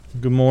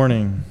Good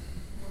morning.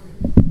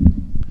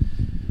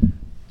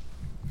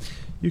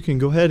 You can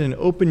go ahead and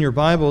open your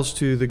Bibles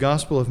to the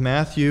Gospel of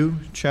Matthew,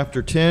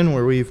 chapter 10,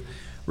 where we've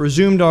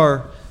resumed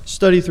our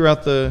study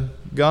throughout the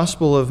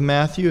Gospel of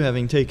Matthew,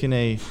 having taken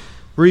a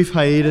brief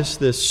hiatus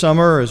this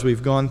summer as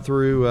we've gone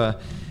through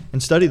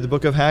and studied the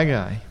book of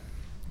Haggai.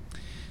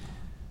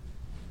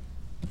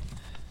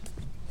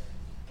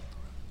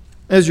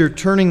 As you're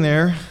turning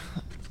there,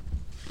 I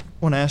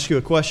want to ask you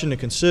a question to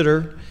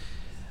consider.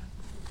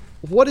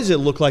 What does it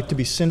look like to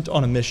be sent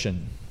on a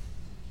mission?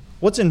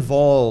 What's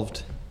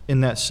involved in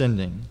that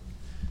sending?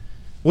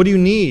 What do you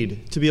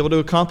need to be able to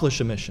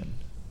accomplish a mission?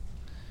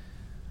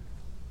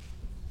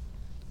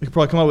 We could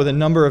probably come up with a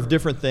number of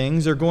different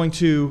things.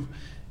 The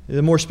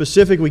more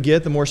specific we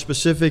get, the more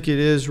specific it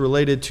is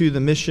related to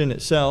the mission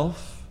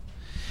itself.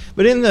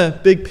 But in the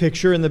big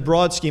picture, in the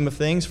broad scheme of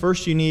things,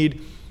 first you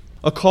need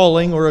a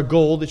calling or a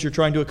goal that you're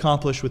trying to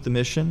accomplish with the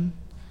mission.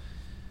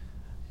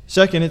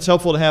 Second, it's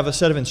helpful to have a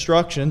set of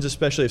instructions,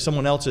 especially if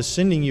someone else is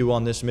sending you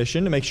on this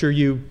mission, to make sure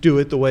you do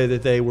it the way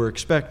that they were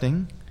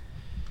expecting.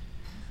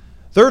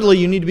 Thirdly,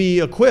 you need to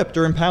be equipped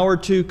or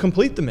empowered to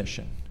complete the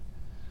mission.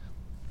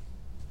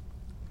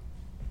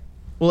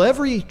 Well,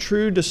 every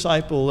true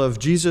disciple of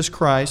Jesus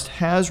Christ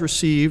has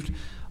received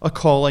a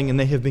calling and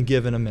they have been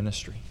given a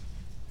ministry.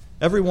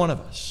 Every one of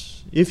us.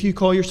 If you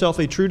call yourself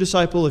a true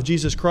disciple of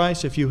Jesus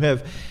Christ, if you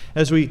have,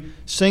 as we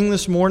sing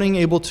this morning,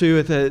 able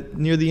to,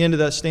 near the end of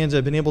that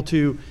stanza, been able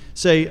to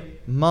say,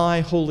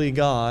 "My holy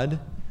God,"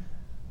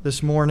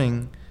 this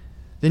morning,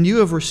 then you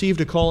have received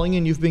a calling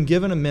and you've been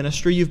given a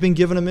ministry, you've been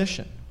given a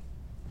mission.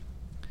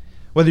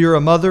 Whether you're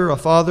a mother, a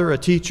father, a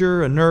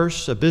teacher, a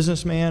nurse, a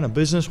businessman, a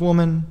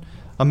businesswoman,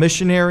 a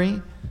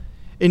missionary,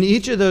 in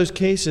each of those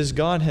cases,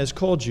 God has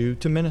called you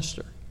to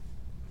minister.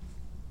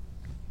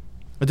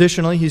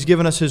 Additionally, He's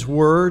given us His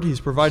Word. He's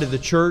provided the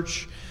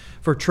church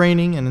for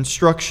training and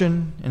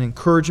instruction and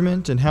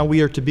encouragement in how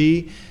we are to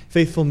be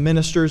faithful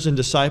ministers and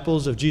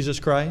disciples of Jesus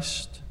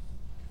Christ.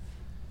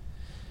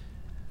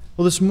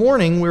 Well, this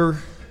morning we're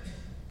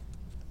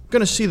going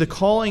to see the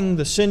calling,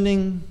 the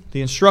sending,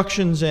 the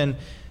instructions, and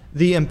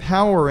the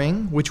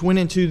empowering which went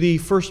into the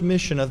first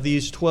mission of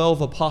these 12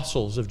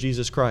 apostles of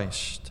Jesus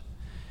Christ.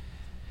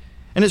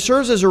 And it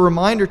serves as a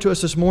reminder to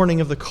us this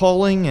morning of the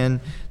calling and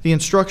the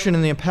instruction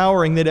and the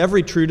empowering that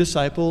every true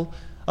disciple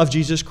of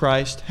Jesus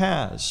Christ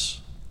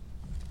has.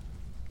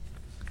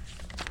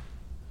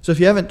 So if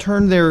you haven't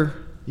turned there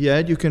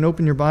yet, you can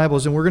open your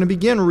Bibles, and we're going to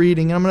begin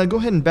reading. And I'm going to go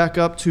ahead and back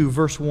up to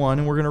verse 1,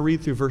 and we're going to read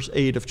through verse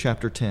 8 of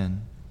chapter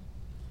 10.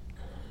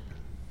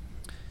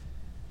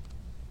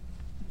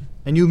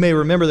 And you may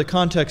remember the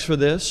context for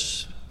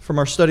this from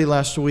our study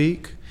last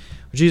week.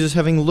 Jesus,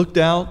 having looked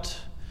out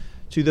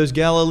to those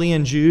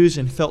Galilean Jews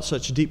and felt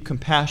such deep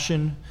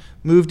compassion,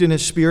 moved in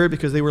His spirit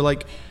because they were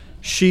like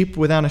sheep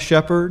without a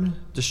shepherd,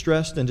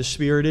 distressed and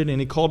dispirited, and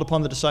He called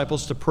upon the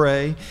disciples to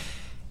pray.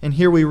 And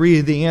here we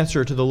read the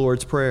answer to the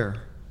Lord's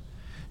Prayer.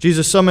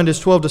 Jesus summoned His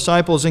 12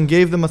 disciples and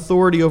gave them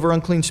authority over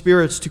unclean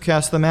spirits to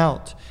cast them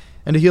out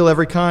and to heal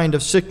every kind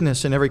of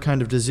sickness and every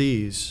kind of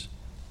disease.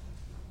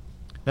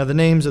 Now the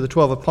names of the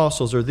 12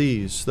 apostles are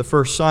these: the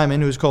first,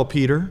 Simon, who is called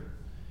Peter,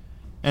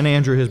 and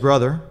Andrew his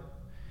brother,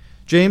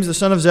 James the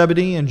son of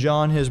Zebedee and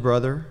John his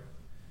brother,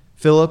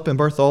 Philip and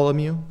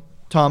Bartholomew,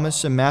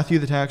 Thomas and Matthew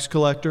the tax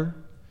collector,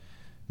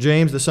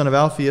 James the son of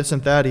Alphaeus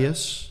and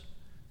Thaddeus,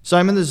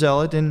 Simon the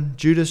zealot, and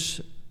Judas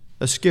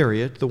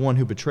Iscariot, the one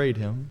who betrayed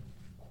Him.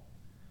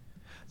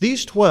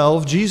 These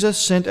 12 Jesus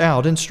sent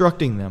out,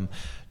 instructing them,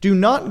 "Do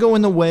not go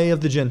in the way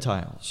of the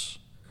Gentiles,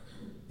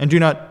 and do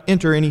not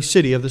enter any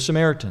city of the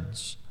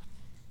Samaritans,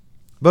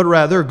 but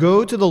rather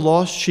go to the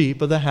lost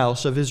sheep of the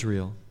house of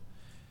Israel.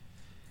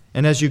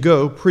 And as you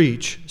go,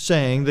 preach,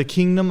 saying, the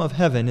kingdom of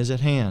heaven is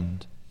at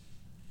hand.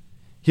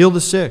 Heal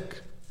the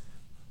sick,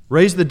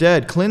 raise the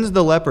dead, cleanse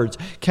the lepers,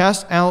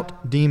 cast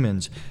out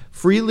demons.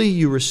 Freely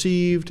you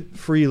received,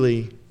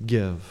 freely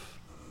give."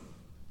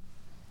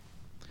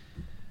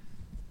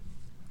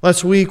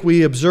 Last week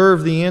we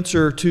observed the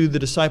answer to the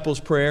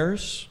disciples'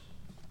 prayers,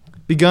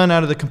 begun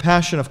out of the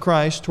compassion of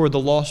Christ toward the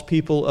lost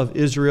people of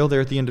Israel there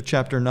at the end of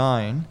chapter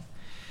 9.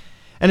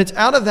 And it's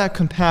out of that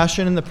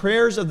compassion and the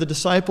prayers of the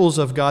disciples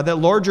of God, that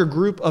larger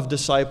group of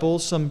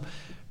disciples, some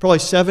probably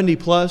 70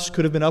 plus,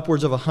 could have been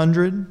upwards of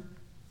 100.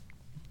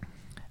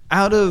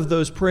 Out of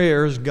those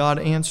prayers, God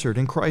answered,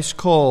 and Christ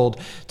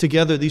called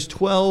together these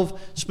 12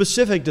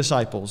 specific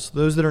disciples,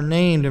 those that are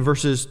named in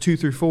verses 2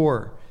 through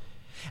 4.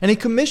 And He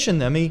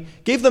commissioned them. He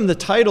gave them the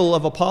title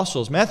of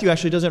apostles. Matthew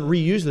actually doesn't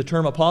reuse the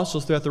term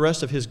apostles throughout the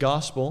rest of his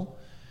gospel,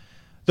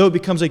 though it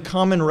becomes a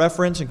common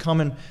reference and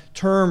common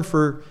term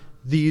for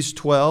these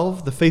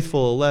 12, the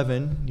faithful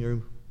 11.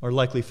 You are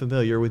likely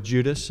familiar with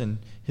Judas and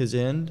his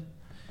end.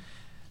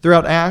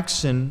 Throughout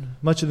Acts and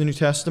much of the New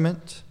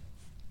Testament.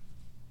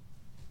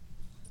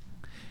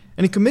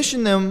 And He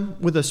commissioned them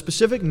with a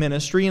specific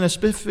ministry and a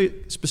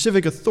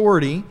specific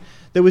authority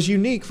that was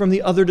unique from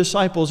the other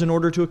disciples in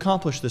order to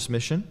accomplish this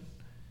mission.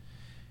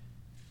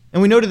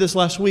 And we noted this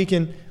last week,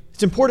 and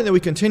it's important that we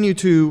continue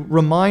to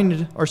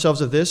remind ourselves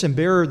of this and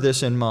bear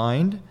this in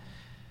mind.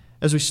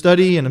 As we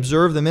study and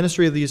observe the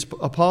ministry of these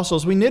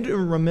apostles, we need to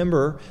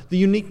remember the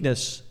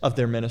uniqueness of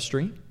their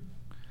ministry.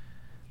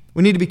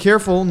 We need to be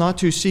careful not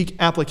to seek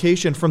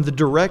application from the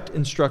direct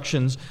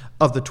instructions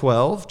of the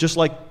 12, just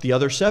like the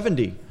other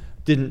 70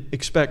 didn't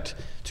expect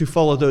to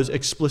follow those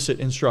explicit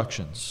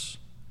instructions.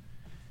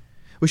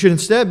 We should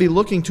instead be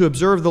looking to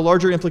observe the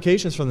larger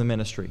implications from the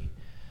ministry.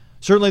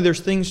 Certainly there's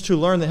things to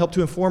learn that help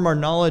to inform our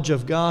knowledge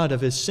of God,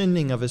 of His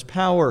sending, of His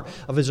power,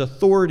 of His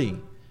authority.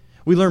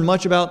 We learn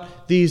much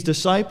about these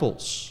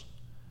disciples,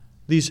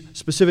 these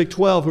specific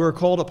 12 who are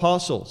called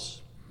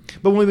apostles.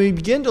 But when we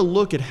begin to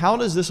look at how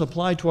does this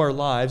apply to our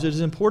lives, it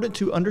is important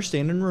to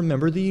understand and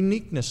remember the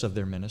uniqueness of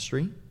their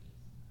ministry.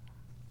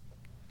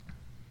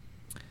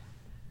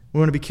 We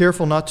want to be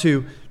careful not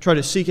to try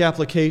to seek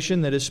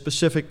application that is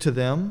specific to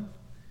them,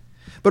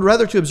 but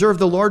rather to observe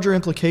the larger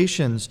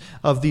implications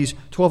of these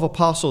 12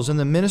 apostles and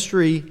the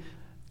ministry,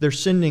 their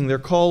sending, their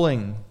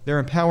calling, their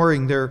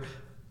empowering, their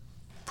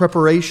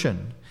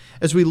preparation,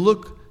 as we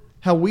look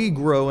how we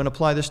grow and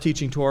apply this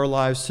teaching to our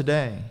lives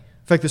today.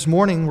 In fact, this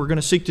morning we're going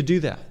to seek to do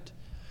that.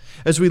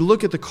 As we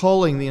look at the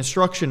calling, the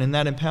instruction, and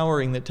that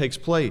empowering that takes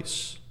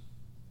place.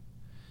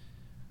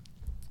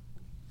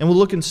 And we'll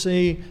look and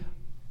see,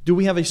 do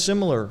we have a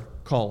similar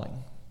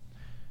calling?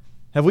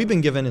 Have we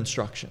been given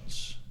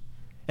instructions?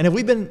 And have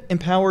we been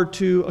empowered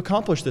to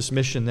accomplish this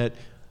mission that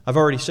I've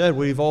already said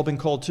we've all been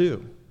called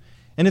to?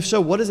 And if so,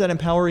 what does that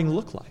empowering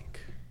look like?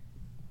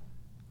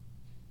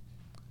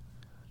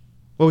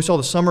 Well, we saw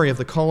the summary of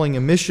the calling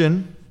and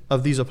mission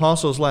of these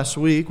apostles last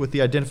week with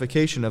the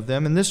identification of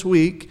them. And this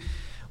week,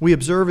 we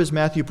observe as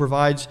Matthew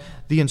provides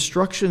the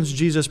instructions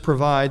Jesus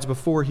provides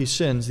before he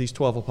sends these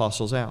 12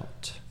 apostles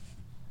out.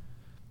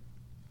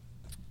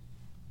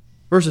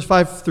 Verses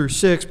 5 through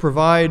 6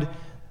 provide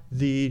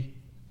the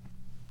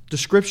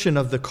description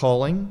of the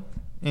calling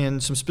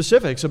and some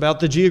specifics about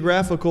the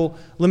geographical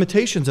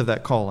limitations of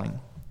that calling.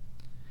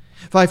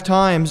 5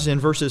 times in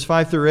verses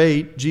 5 through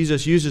 8,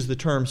 Jesus uses the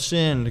term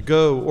send,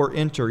 go, or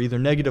enter, either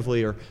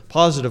negatively or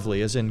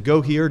positively, as in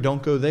go here,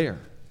 don't go there.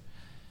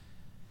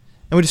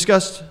 And we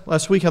discussed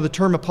last week how the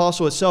term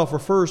apostle itself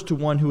refers to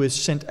one who is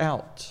sent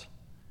out.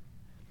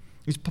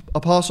 These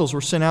apostles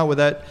were sent out with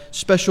that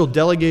special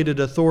delegated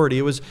authority.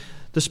 It was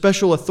the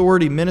special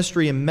authority,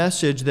 ministry, and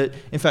message that,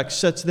 in fact,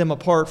 sets them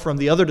apart from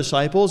the other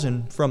disciples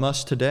and from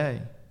us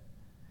today.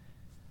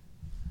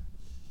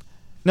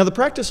 Now, the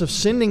practice of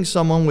sending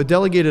someone with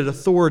delegated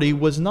authority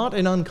was not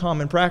an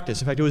uncommon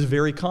practice. In fact, it was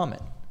very common.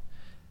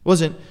 It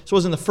wasn't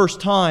the first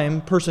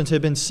time persons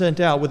had been sent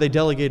out with a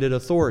delegated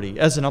authority,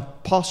 as an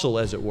apostle,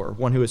 as it were,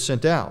 one who was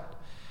sent out.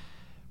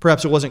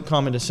 Perhaps it wasn't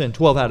common to send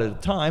 12 out at a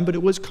time, but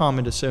it was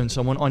common to send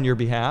someone on your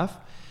behalf,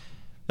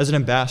 as an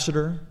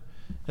ambassador,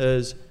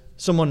 as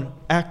someone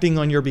acting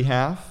on your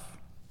behalf.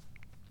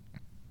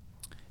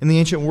 In the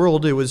ancient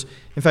world, it was,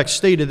 in fact,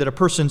 stated that a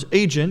person's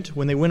agent,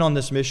 when they went on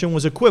this mission,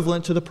 was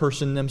equivalent to the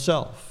person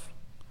themselves.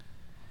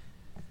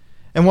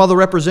 And while the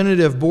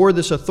representative bore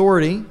this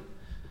authority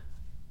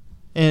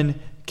and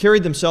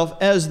carried themselves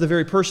as the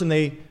very person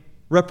they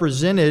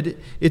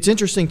represented, it's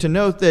interesting to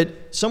note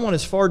that someone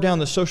as far down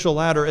the social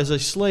ladder as a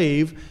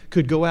slave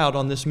could go out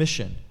on this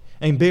mission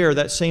and bear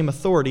that same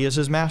authority as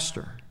his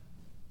master.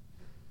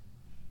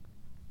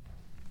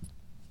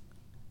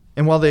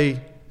 And while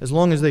as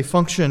long as they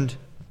functioned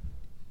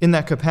in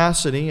that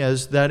capacity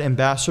as that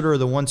ambassador or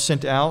the one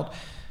sent out,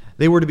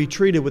 they were to be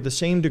treated with the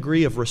same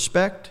degree of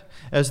respect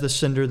as the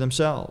sender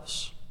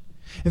themselves.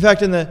 In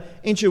fact, in the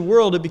ancient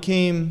world, it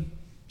became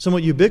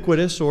somewhat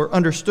ubiquitous or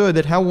understood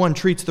that how one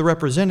treats the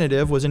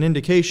representative was an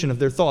indication of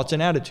their thoughts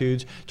and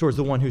attitudes towards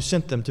the one who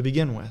sent them to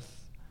begin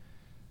with.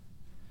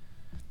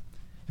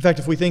 In fact,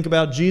 if we think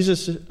about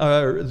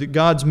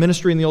God's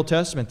ministry in the Old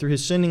Testament through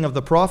his sending of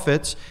the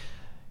prophets,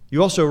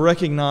 you also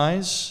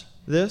recognize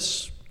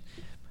this,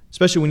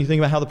 especially when you think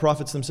about how the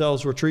prophets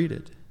themselves were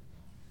treated.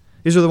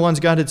 These are the ones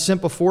God had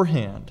sent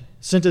beforehand,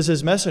 sent as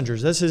his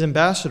messengers, as his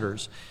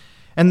ambassadors.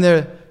 And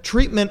the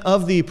treatment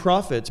of the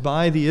prophets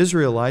by the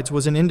Israelites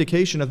was an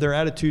indication of their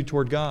attitude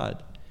toward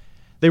God.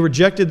 They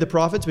rejected the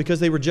prophets because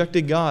they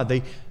rejected God.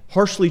 They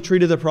harshly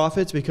treated the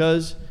prophets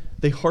because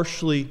they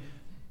harshly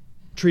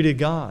treated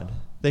God.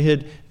 They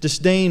had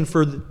disdain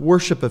for the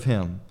worship of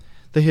him.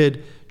 They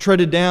had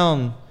treaded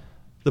down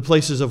the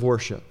places of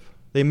worship.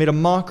 They made a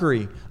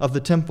mockery of the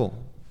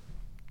temple.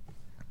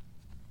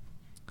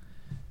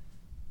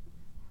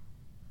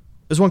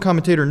 As one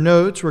commentator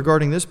notes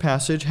regarding this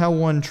passage, how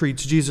one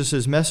treats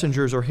Jesus'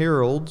 messengers or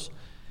heralds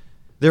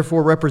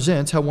therefore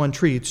represents how one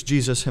treats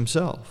Jesus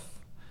himself.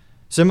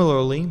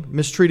 Similarly,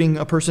 mistreating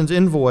a person's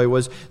envoy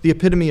was the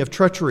epitome of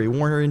treachery,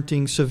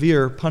 warranting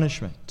severe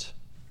punishment.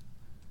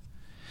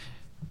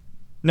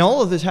 Now,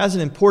 all of this has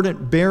an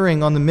important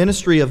bearing on the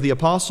ministry of the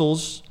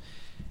apostles,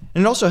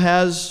 and it also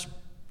has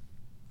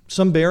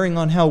some bearing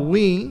on how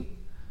we,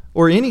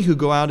 or any who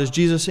go out as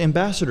Jesus'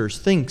 ambassadors,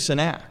 thinks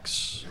and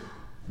acts.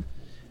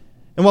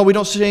 And while we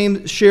don't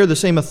share the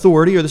same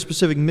authority or the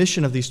specific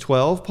mission of these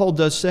 12, Paul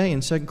does say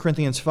in 2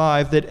 Corinthians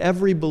 5 that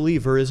every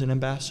believer is an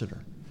ambassador.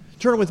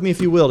 Turn with me,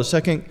 if you will,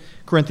 to 2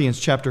 Corinthians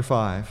chapter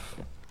 5.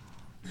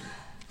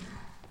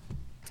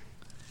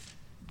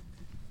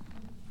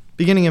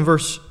 Beginning in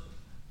verse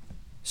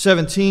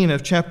 17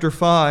 of chapter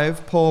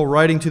 5, Paul,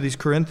 writing to these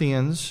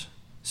Corinthians,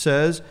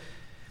 says,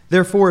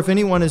 "Therefore, if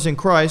anyone is in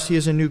Christ, he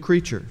is a new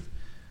creature.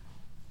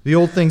 The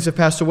old things have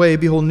passed away,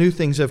 behold, new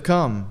things have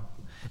come.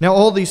 Now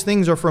all these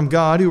things are from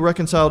God, who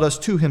reconciled us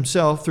to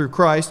himself through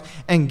Christ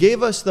and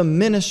gave us the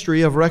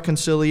ministry of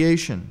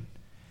reconciliation.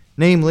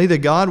 Namely,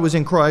 that God was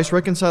in Christ,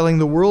 reconciling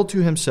the world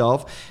to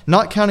himself,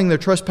 not counting their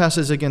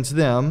trespasses against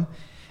them,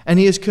 and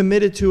he has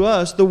committed to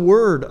us the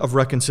word of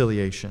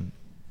reconciliation.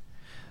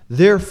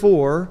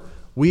 Therefore,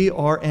 we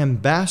are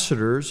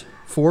ambassadors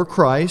for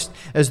Christ,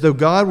 as though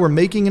God were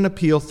making an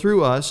appeal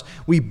through us.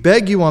 We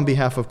beg you on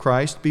behalf of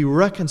Christ, be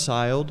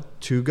reconciled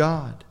to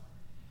God.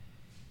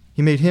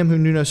 He made him who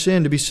knew no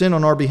sin to be sin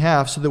on our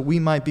behalf, so that we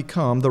might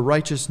become the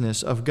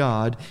righteousness of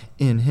God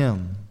in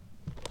him."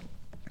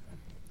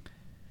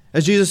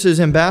 As Jesus'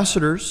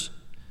 ambassadors,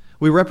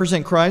 we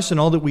represent Christ in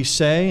all that we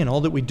say and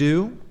all that we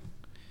do.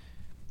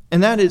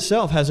 And that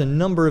itself has a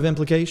number of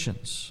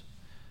implications.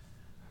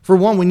 For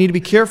one, we need to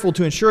be careful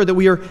to ensure that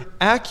we are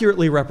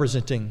accurately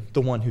representing the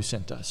one who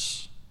sent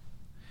us.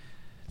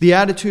 The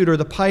attitude or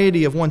the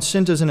piety of one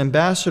sent as an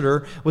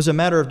ambassador was a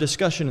matter of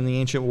discussion in the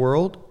ancient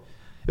world.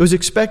 It was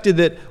expected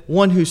that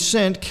one who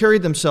sent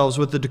carried themselves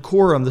with the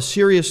decorum, the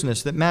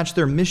seriousness that matched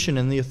their mission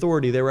and the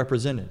authority they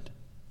represented.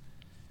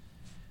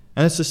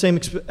 And it's the same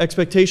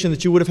expectation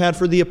that you would have had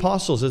for the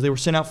apostles as they were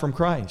sent out from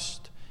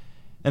Christ.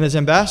 And as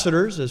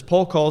ambassadors, as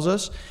Paul calls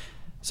us,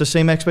 it's the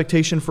same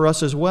expectation for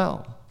us as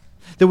well.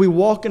 That we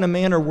walk in a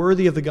manner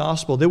worthy of the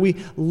gospel, that we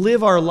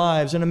live our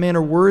lives in a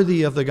manner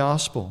worthy of the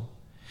gospel,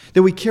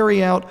 that we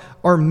carry out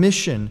our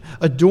mission,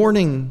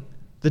 adorning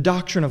the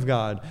doctrine of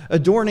God,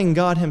 adorning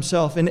God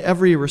himself in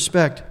every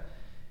respect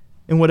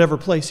in whatever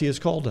place he has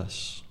called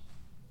us.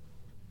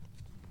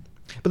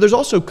 But there's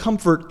also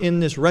comfort in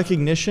this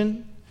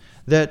recognition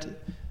that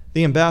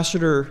the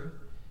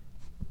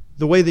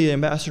way the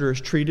ambassador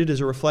is treated is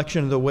a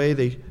reflection of the way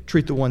they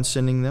treat the one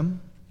sending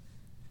them.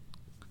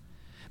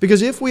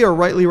 Because if we are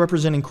rightly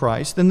representing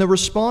Christ, then the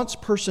response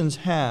persons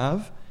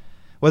have,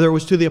 whether it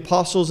was to the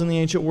apostles in the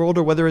ancient world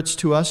or whether it's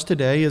to us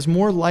today, is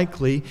more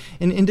likely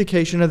an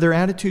indication of their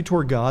attitude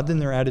toward God than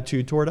their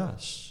attitude toward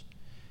us.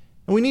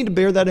 And we need to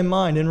bear that in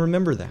mind and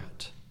remember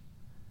that.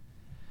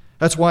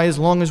 That's why as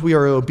long as we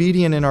are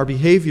obedient in our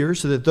behavior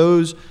so that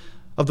those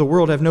of the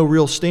world have no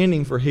real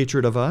standing for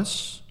hatred of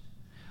us,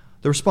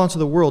 the response of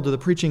the world to the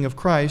preaching of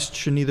Christ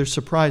should neither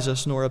surprise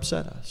us nor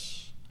upset us.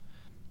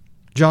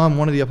 John,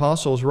 one of the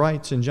apostles,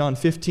 writes in John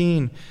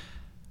 15,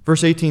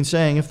 verse 18,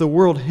 saying, "If the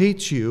world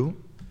hates you,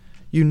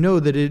 you know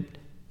that it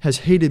has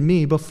hated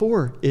me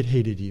before it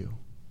hated you.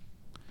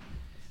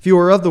 If you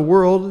were of the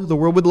world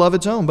would love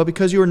its own. But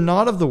because you are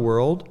not of the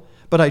world,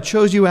 but I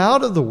chose you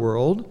out of the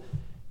world,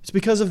 it's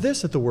because of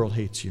this that the world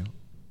hates you.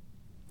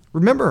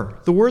 Remember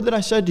the word that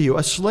I said to you,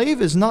 a slave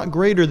is not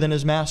greater than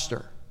his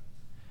master.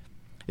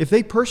 If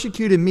they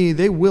persecuted me,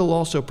 they will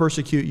also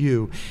persecute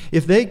you.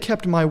 If they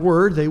kept my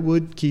word, they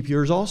would keep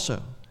yours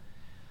also.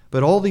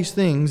 But all these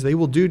things they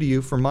will do to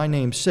you for my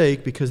name's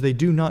sake, because they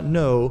do not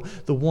know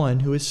the one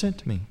who has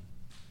sent me."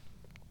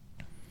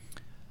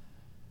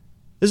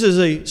 This is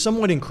a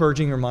somewhat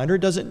encouraging reminder.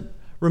 It doesn't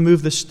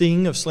remove the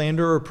sting of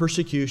slander or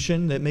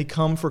persecution that may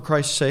come for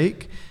Christ's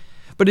sake,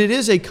 but it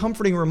is a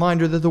comforting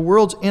reminder that the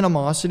world's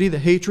animosity, the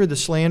hatred, the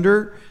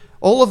slander,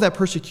 all of that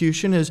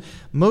persecution is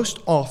most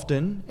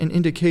often an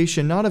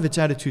indication not of its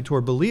attitude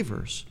toward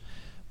believers,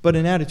 but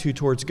an attitude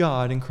towards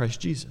God in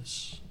Christ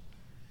Jesus.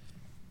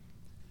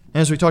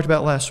 And as we talked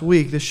about last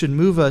week, this should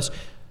move us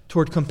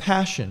toward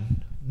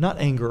compassion, not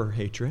anger or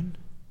hatred.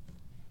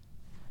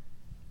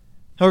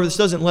 However, this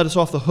doesn't let us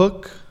off the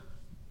hook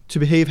to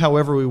behave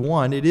however we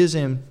want. It is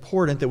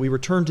important that we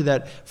return to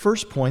that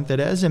first point,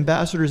 that as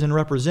ambassadors and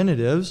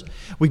representatives,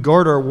 we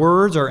guard our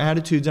words, our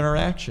attitudes, and our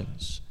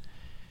actions.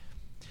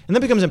 And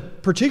that becomes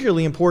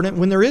particularly important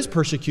when there is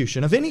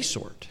persecution of any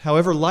sort,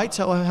 however light,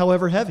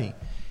 however heavy.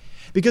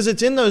 Because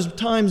it's in those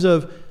times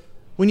of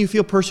when you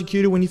feel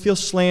persecuted, when you feel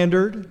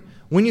slandered,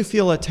 when you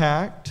feel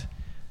attacked,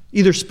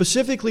 either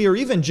specifically or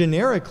even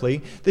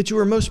generically, that you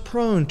are most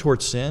prone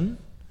towards sin.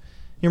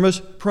 You're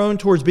most prone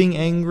towards being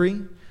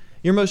angry.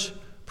 You're most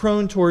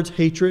prone towards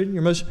hatred.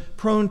 You're most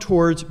prone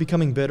towards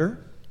becoming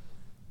bitter.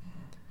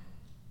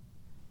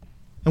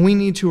 And we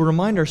need to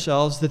remind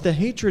ourselves that the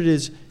hatred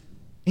is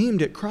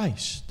aimed at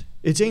Christ.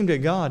 It's aimed at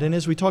God. And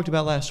as we talked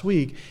about last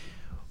week,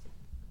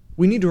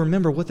 we need to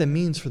remember what that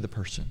means for the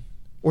person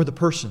or the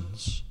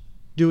persons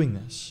doing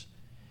this.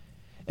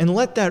 And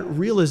let that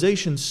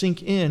realization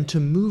sink in to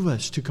move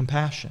us to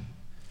compassion,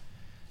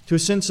 to a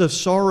sense of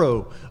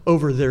sorrow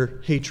over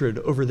their hatred,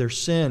 over their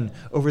sin,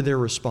 over their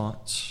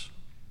response.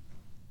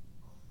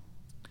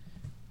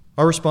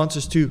 Our response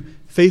is to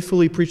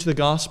faithfully preach the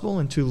gospel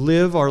and to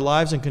live our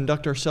lives and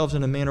conduct ourselves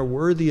in a manner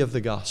worthy of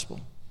the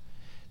gospel.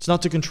 It's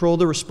not to control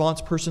the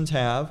response persons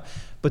have,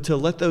 but to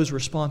let those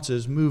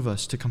responses move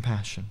us to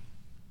compassion.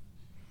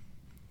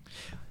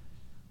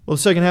 Well,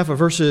 the second half of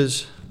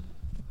verse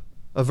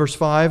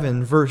 5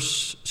 and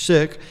verse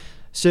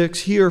 6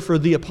 here for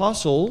the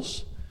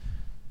apostles,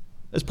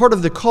 as part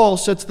of the call,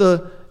 sets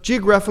the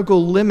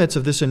geographical limits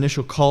of this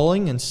initial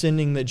calling and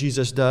sending that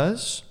Jesus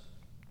does.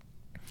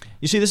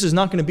 You see, this is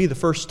not going to be the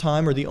first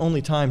time or the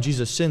only time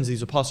Jesus sends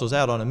these apostles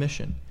out on a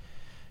mission.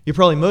 You're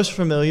probably most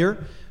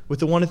familiar with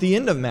the one at the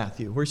end of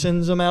Matthew, where he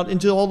sends them out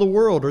into all the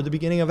world, or the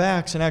beginning of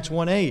Acts in Acts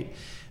 1:8,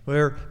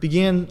 where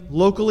began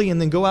locally and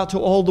then go out to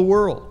all the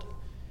world.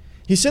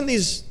 He sent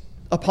these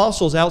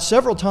apostles out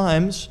several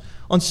times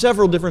on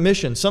several different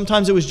missions.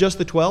 Sometimes it was just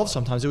the 12,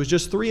 sometimes it was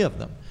just 3 of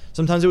them.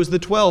 Sometimes it was the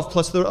 12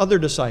 plus the other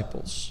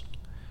disciples.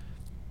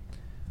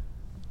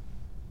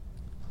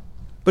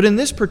 But in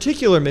this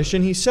particular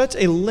mission, he sets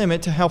a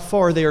limit to how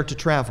far they are to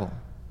travel.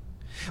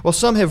 While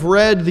some have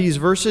read these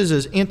verses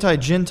as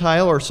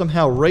anti-Gentile or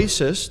somehow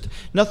racist,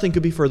 nothing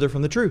could be further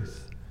from the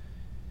truth.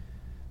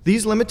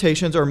 These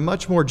limitations are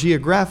much more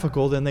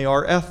geographical than they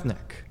are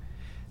ethnic.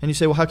 And you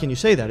say, well, how can you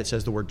say that? It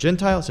says the word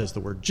Gentile, it says the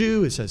word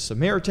Jew, it says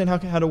Samaritan.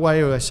 Why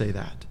do I say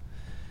that?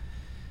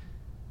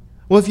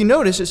 Well, if you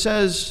notice, it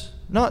says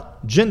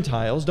not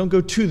Gentiles, don't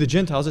go to the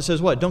Gentiles. It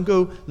says what? Don't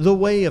go the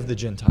way of the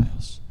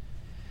Gentiles.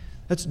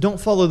 That's don't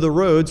follow the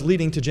roads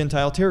leading to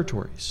Gentile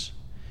territories.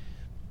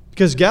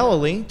 Because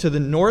Galilee, to the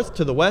north,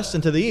 to the west,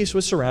 and to the east,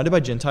 was surrounded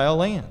by Gentile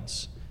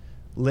lands.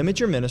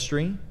 Limit your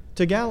ministry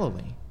to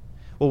Galilee.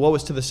 Well, what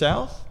was to the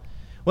south?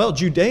 Well,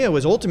 Judea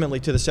was ultimately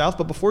to the south,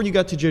 but before you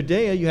got to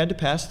Judea, you had to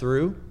pass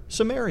through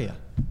Samaria.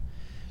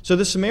 So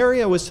the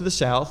Samaria was to the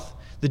south.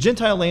 The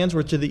Gentile lands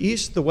were to the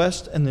east, the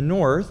west, and the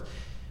north.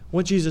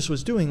 What Jesus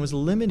was doing was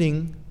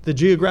limiting the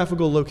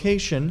geographical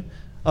location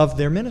of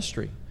their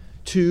ministry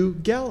to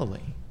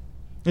Galilee.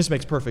 This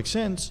makes perfect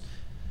sense,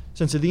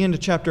 since at the end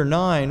of chapter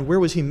 9, where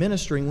was he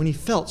ministering when he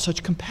felt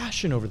such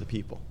compassion over the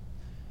people?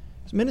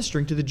 He was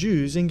ministering to the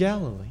Jews in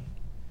Galilee.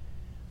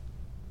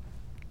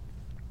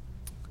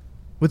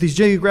 With these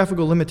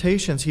geographical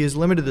limitations, he has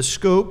limited the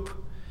scope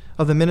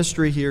of the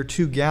ministry here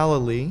to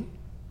Galilee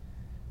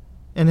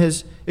and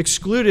has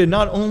excluded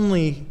not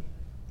only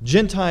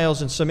Gentiles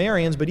and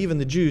Samaritans, but even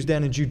the Jews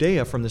down in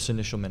Judea from this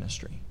initial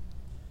ministry.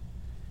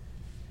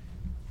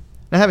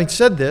 Now, having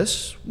said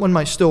this, one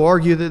might still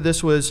argue that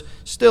this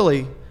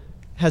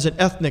has an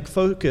ethnic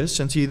focus,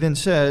 since he then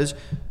says,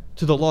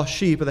 to the lost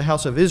sheep of the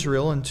house of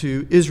Israel and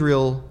to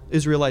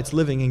Israelites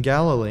living in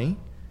Galilee.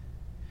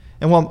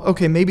 And while,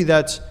 maybe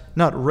that's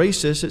not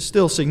racist, it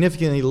still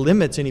significantly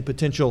limits any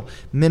potential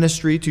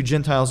ministry to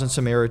Gentiles and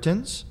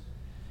Samaritans.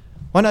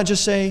 Why not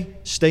just say,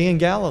 stay in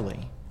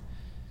Galilee?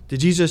 Did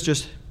Jesus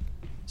just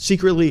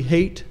secretly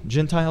hate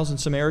Gentiles and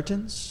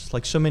Samaritans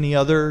like so many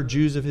other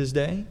Jews of his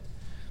day?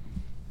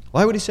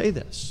 Why would he say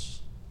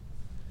this?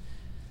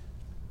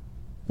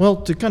 Well,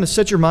 to kind of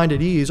set your mind at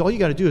ease, all you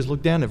got to do is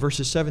look down at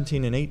verses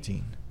 17 and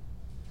 18.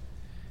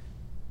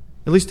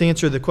 At least to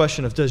answer the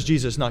question of does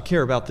Jesus not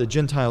care about the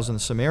Gentiles and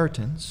the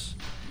Samaritans?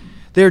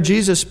 There,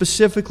 Jesus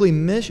specifically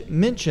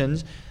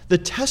mentions the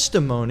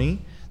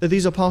testimony that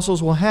these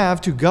apostles will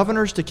have to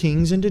governors, to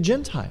kings, and to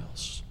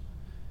Gentiles.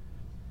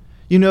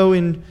 You know,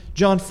 in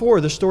John 4,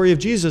 the story of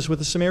Jesus with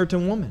the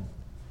Samaritan woman.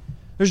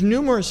 There's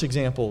numerous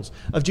examples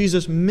of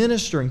Jesus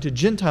ministering to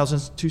Gentiles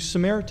and to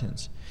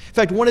Samaritans. In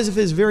fact, one of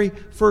his very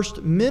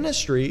first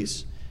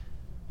ministries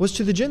was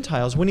to the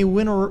Gentiles when he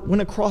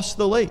went across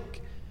the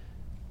lake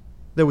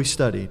that we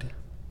studied.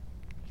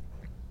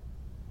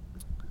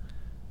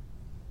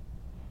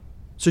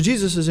 So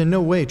Jesus is in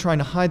no way trying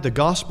to hide the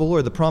gospel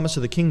or the promise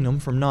of the kingdom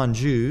from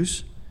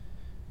non-Jews.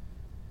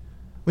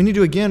 We need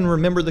to again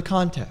remember the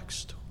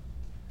context.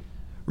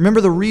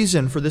 Remember the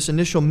reason for this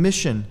initial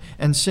mission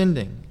and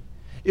sending.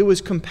 It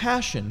was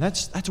compassion.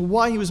 That's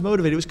why he was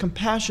motivated. It was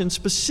compassion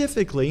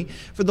specifically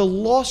for the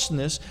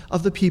lostness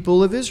of the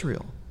people of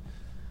Israel,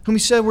 whom he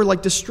said were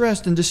like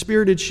distressed and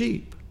dispirited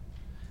sheep.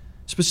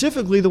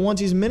 Specifically the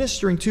ones he's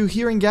ministering to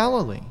here in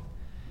Galilee.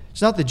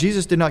 It's not that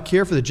Jesus did not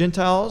care for the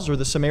Gentiles or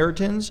the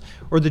Samaritans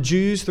or the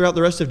Jews throughout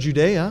the rest of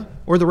Judea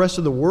or the rest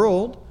of the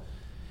world,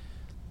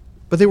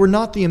 but they were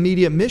not the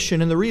immediate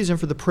mission and the reason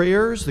for the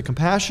prayers, the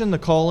compassion, the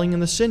calling,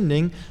 and the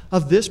sending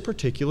of this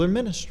particular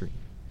ministry.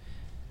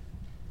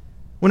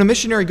 When a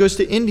missionary goes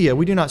to India,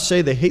 we do not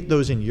say they hate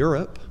those in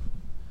Europe.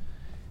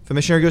 If a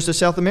missionary goes to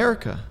South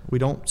America, we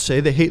don't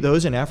say they hate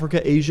those in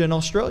Africa, Asia, and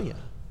Australia.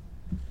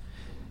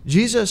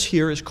 Jesus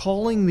here is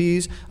calling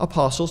these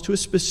apostles to a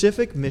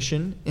specific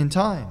mission in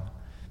time.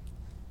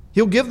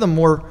 He'll give them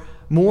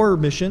more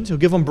missions. He'll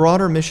give them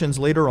broader missions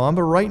later on,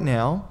 but right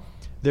now,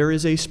 there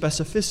is a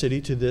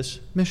specificity to this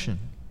mission.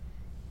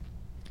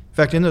 In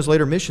fact, in those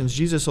later missions,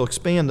 Jesus will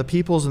expand the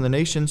peoples and the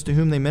nations to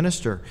whom they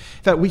minister.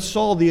 In fact, we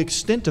saw the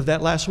extent of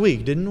that last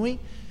week, didn't we?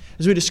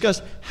 As we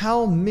discussed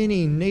how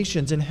many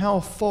nations and how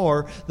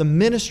far the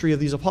ministry of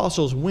these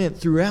apostles went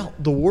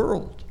throughout the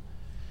world,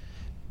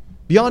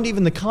 beyond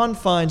even the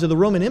confines of the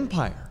Roman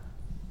Empire.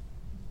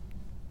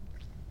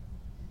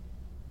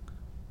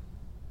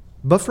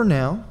 But for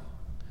now,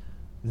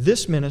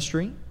 this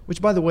ministry,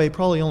 which by the way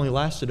probably only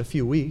lasted a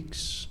few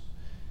weeks,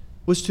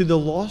 was to the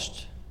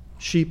lost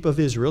sheep of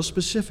Israel,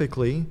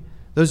 specifically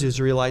those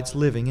Israelites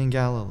living in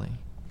Galilee.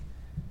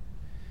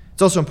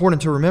 It's also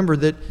important to remember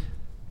that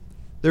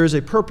There is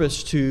a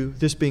purpose to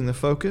this being the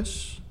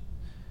focus.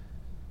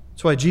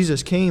 That's why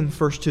Jesus came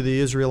first to the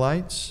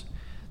Israelites.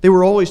 They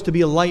were always to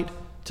be a light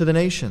to the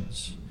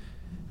nations.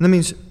 And that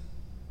means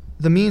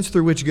the means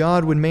through which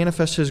God would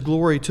manifest His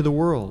glory to the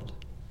world.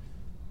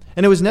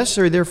 And it was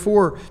necessary,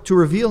 therefore, to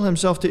reveal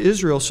Himself to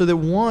Israel so that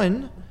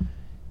one,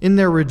 in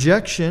their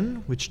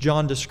rejection, which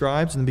John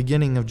describes in the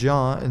beginning of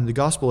John, in the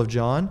Gospel of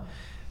John,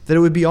 that it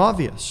would be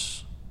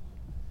obvious.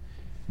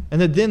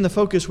 And that then the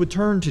focus would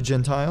turn to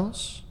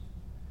Gentiles.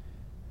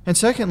 And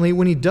secondly,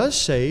 when He does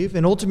save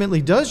and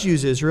ultimately does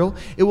use Israel,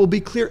 it will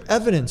be clear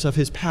evidence of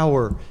His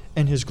power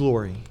and His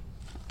glory.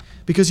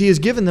 Because He has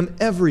given them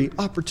every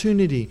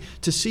opportunity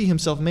to see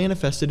Himself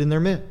manifested in their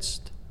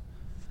midst.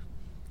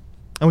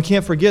 And we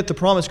can't forget the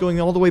promise going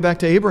all the way back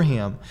to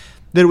Abraham,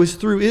 that it was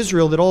through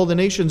Israel that all the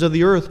nations of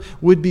the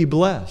earth would be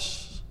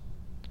blessed.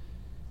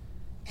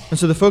 And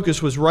so the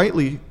focus was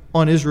rightly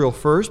on Israel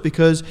first,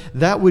 because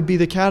that would be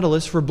the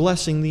catalyst for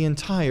blessing the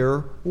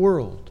entire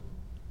world.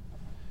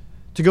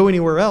 To go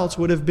anywhere else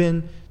would have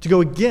been to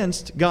go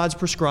against God's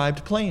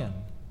prescribed plan.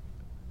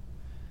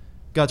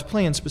 God's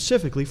plan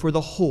specifically for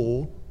the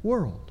whole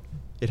world.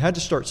 It had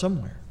to start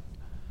somewhere.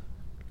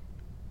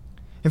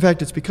 In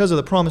fact, it's because of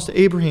the promise to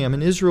Abraham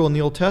and Israel in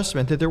the Old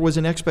Testament that there was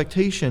an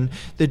expectation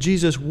that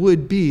Jesus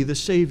would be the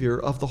Savior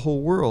of the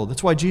whole world.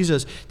 That's why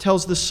Jesus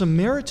tells the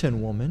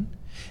Samaritan woman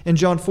in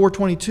John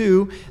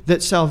 4:22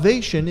 that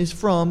salvation is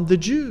from the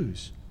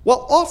Jews,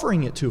 while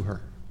offering it to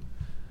her.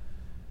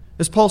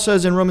 As Paul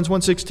says in Romans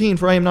 1:16,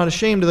 "For I am not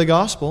ashamed of the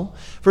gospel,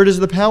 for it is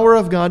the power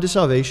of God to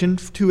salvation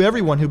to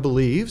everyone who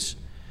believes."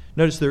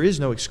 Notice there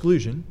is no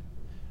exclusion.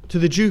 To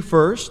the Jew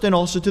first, and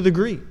also to the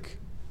Greek.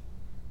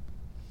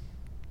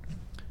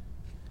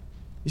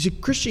 You see,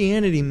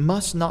 Christianity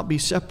must not be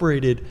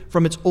separated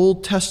from its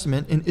Old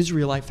Testament and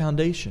Israelite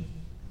foundation.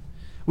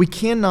 We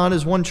cannot,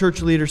 as one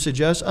church leader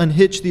suggests,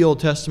 unhitch the Old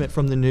Testament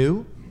from the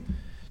New.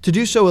 To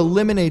do so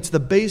eliminates the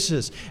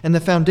basis and the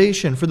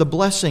foundation for the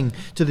blessing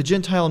to the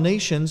Gentile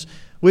nations,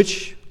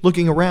 which,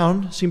 looking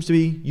around, seems to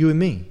be you and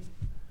me.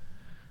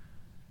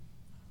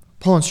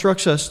 Paul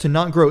instructs us to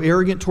not grow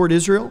arrogant toward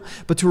Israel,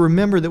 but to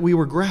remember that we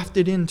were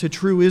grafted into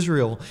true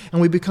Israel,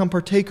 and we become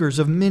partakers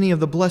of many of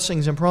the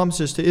blessings and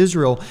promises to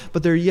Israel,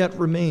 but there yet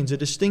remains a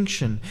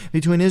distinction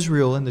between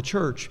Israel and the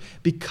church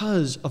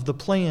because of the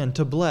plan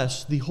to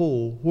bless the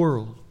whole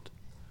world.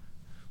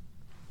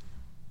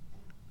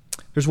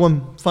 There's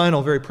one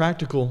final, very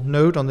practical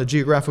note on the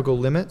geographical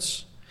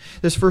limits.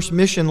 This first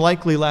mission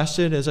likely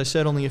lasted, as I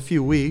said, only a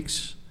few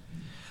weeks.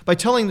 By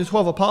telling the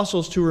 12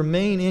 apostles to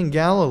remain in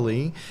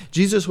Galilee,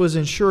 Jesus was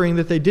ensuring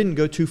that they didn't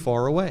go too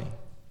far away.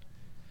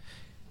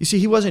 You see,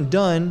 He wasn't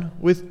done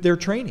with their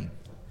training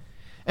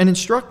and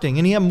instructing,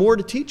 and He had more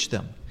to teach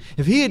them.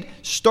 If He had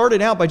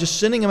started out by just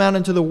sending them out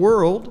into the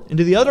world,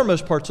 into the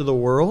uttermost parts of the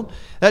world,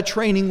 that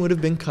training would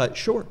have been cut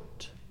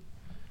short.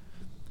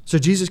 So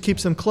Jesus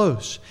keeps them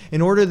close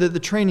in order that the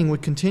training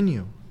would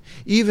continue,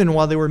 even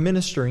while they were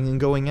ministering and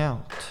going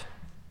out.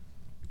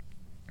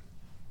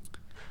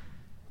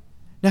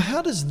 Now,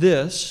 how does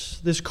this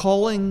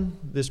calling,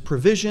 this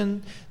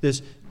provision,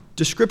 this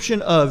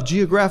description of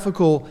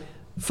geographical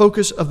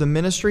focus of the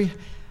ministry,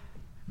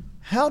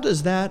 how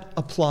does that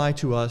apply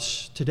to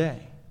us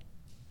today?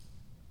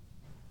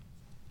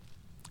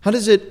 How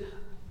does it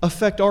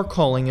affect our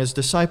calling as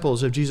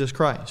disciples of Jesus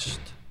Christ?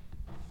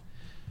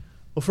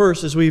 Well,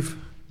 first, as we've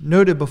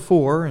noted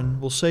before, and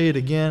we'll say it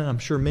again, I'm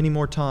sure many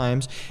more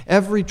times,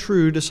 every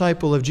true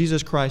disciple of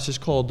Jesus Christ is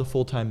called to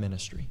full-time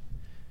ministry.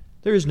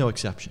 There is no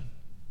exception.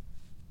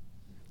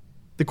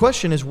 The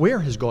question is, where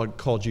has God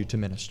called you to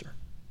minister?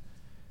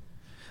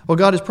 Well,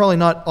 God has probably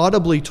not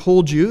audibly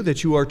told you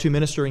that you are to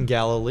minister in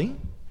Galilee.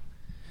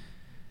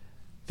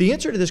 The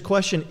answer to this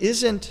question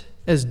isn't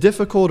as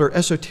difficult or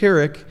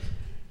esoteric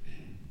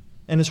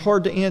and as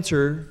hard to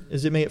answer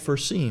as it may at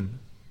first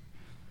seem.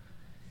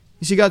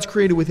 You see, God's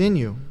created within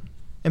you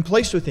and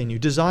placed within you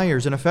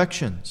desires and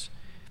affections.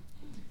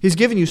 He's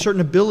given you certain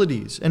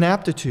abilities and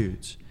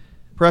aptitudes.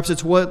 Perhaps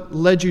it's what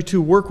led you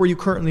to work where you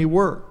currently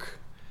work,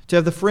 to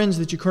have the friends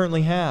that you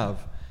currently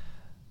have,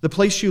 the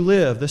place you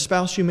live, the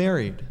spouse you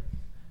married.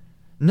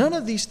 None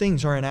of these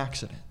things are an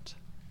accident.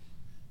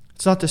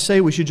 It's not to say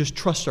we should just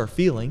trust our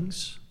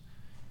feelings,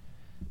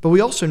 but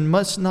we also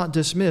must not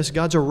dismiss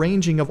God's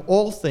arranging of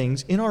all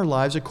things in our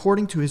lives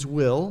according to His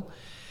will,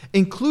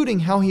 including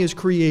how He has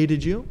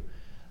created you,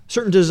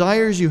 certain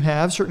desires you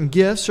have, certain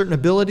gifts, certain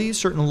abilities,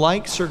 certain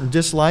likes, certain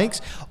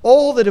dislikes,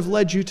 all that have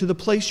led you to the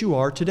place you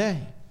are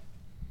today.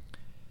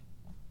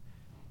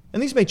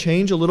 And these may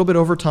change a little bit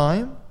over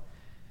time.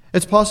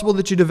 It's possible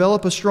that you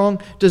develop a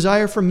strong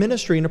desire for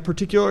ministry in a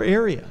particular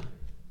area.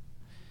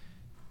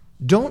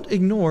 Don't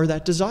ignore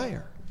that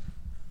desire.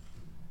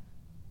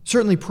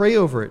 Certainly pray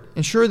over it.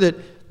 Ensure that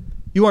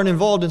you aren't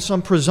involved in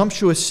some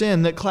presumptuous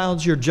sin that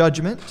clouds your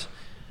judgment,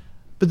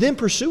 but then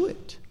pursue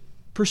it.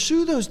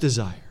 Pursue those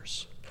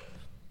desires.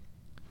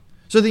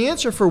 So the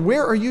answer for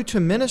where are you to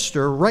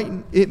minister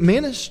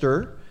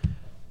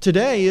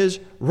today is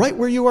right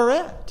where you are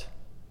at.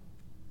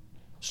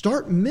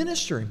 Start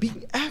ministering. Be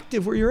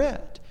active where you're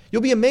at.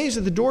 You'll be amazed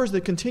at the doors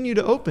that continue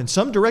to open,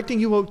 some directing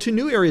you to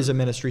new areas of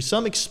ministry,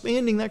 some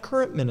expanding that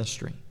current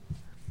ministry.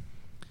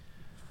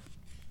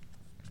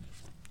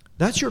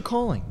 That's your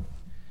calling.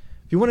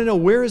 If you want to know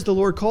where has the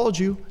Lord called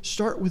you,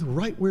 start with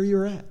right where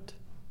you're at.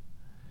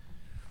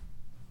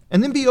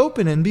 And then be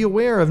open and be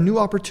aware of new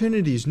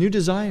opportunities, new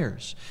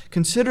desires.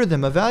 Consider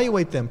them,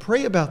 evaluate them,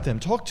 pray about them,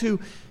 talk to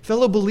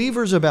fellow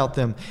believers about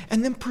them,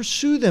 and then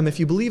pursue them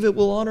if you believe it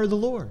will honor the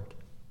Lord.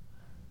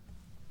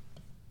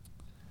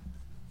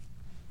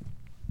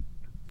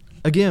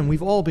 Again,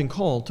 we've all been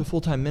called to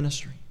full-time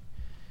ministry.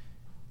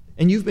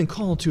 And you've been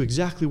called to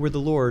exactly where the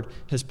Lord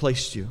has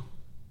placed you.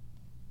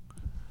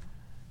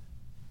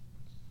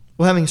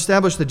 Well, having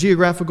established the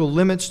geographical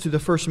limits to the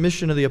first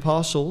mission of the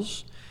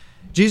apostles,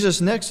 Jesus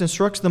next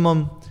instructs them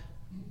on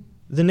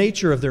the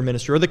nature of their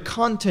ministry, or the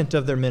content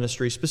of their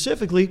ministry.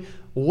 Specifically,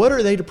 what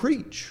are they to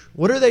preach?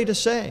 What are they to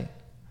say?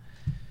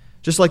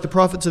 Just like the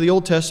prophets of the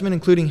Old Testament,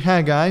 including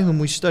Haggai, whom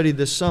we studied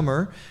this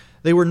summer,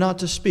 they were not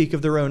to speak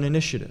of their own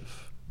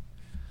initiative.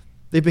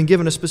 They've been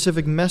given a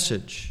specific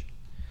message.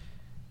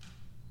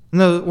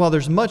 Now, while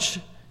there's much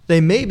they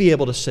may be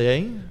able to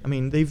say,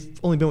 they've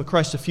only been with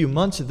Christ a few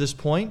months at this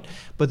point,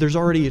 but there's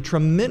already a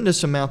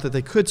tremendous amount that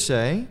they could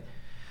say.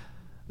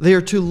 They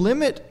are to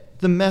limit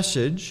the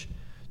message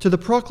to the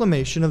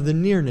proclamation of the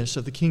nearness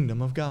of the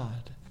kingdom of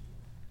God.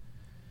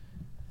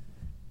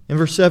 In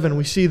verse 7,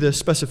 we see the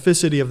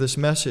specificity of this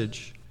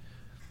message.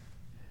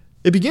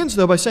 It begins,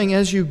 though, by saying,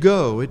 as you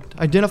go. It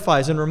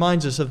identifies and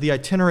reminds us of the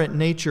itinerant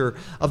nature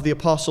of the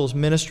apostles'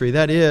 ministry.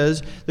 That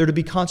is, they're to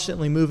be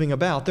constantly moving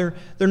about. They're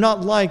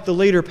not like the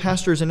later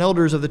pastors and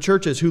elders of the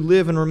churches who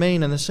live and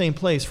remain in the same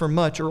place for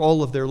much or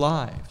all of their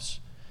lives.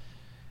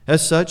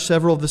 As such,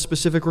 several of the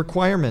specific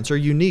requirements are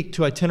unique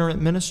to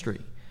itinerant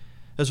ministry,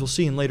 as we'll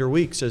see in later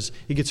weeks as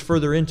he gets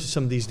further into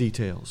some of these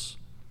details.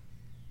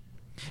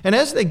 And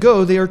as they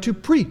go, they are to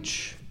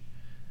preach.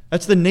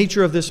 That's the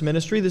nature of this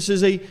ministry. This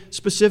is a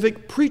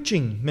specific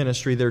preaching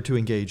ministry they're to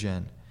engage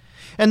in.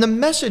 And the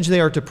message they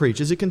are to preach,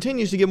 as it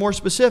continues to get more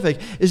specific,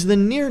 is the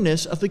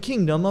nearness of the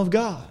kingdom of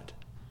God.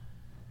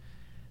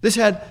 This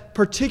had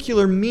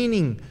particular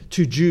meaning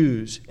to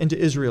Jews and to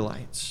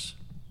Israelites.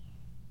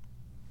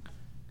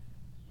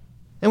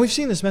 And we've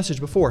seen this message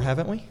before,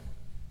 haven't we?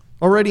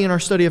 Already in our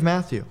study of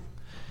Matthew.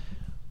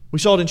 We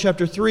saw it in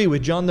chapter 3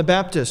 with John the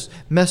Baptist's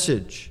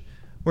message,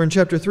 where in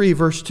chapter 3,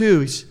 verse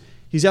 2,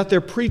 He's out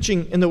there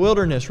preaching in the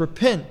wilderness,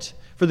 repent,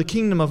 for the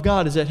kingdom of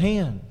God is at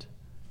hand.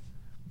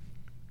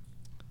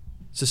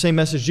 It's the same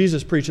message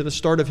Jesus preached at the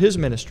start of his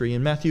ministry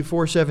in Matthew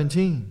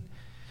 4:17,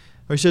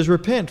 where he says,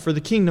 repent, for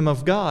the kingdom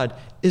of God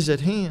is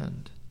at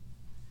hand.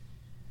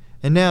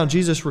 And now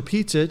Jesus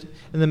repeats it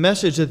in the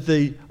message that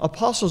the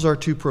apostles are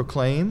to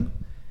proclaim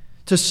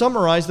to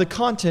summarize the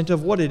content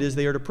of what it is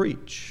they are to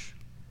preach.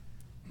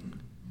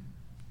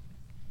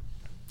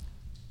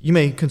 You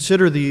may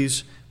consider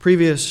these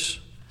previous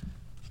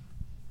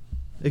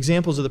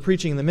examples of the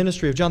preaching and the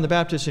ministry of John the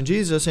Baptist and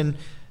Jesus, and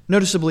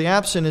noticeably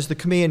absent is the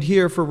command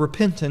here for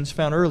repentance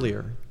found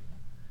earlier.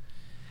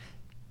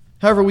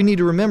 However, we need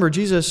to remember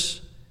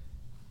Jesus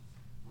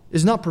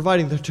is not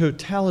providing the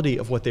totality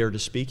of what they are to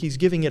speak. He's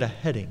giving it a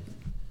heading.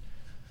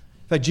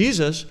 In fact,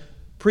 Jesus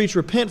preached,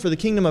 repent, for the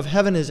kingdom of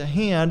heaven is at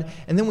hand,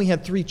 and then we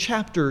had 3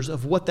 chapters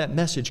of what that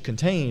message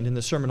contained in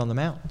the Sermon on the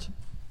Mount.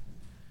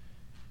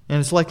 And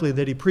it's likely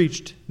that he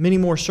preached many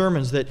more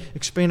sermons that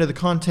expanded the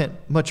content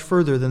much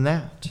further than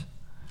that.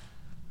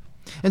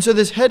 And so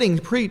this heading,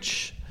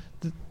 preach,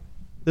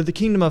 that the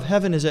kingdom of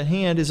heaven is at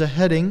hand, is a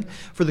heading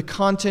for the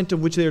content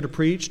of which they are to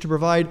preach, to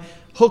provide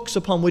hooks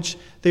upon which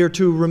they are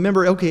to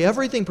remember, okay,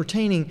 everything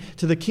pertaining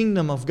to the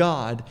kingdom of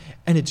God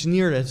and its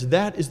nearness,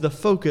 that is the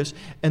focus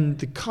and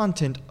the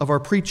content of our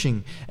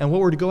preaching and what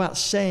we're to go out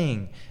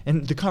saying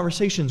and the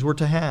conversations we're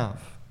to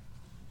have.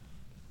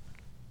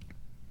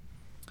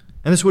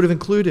 And this would have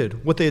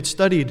included what they had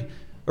studied,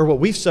 or what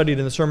we've studied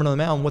in the Sermon on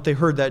the Mount, and what they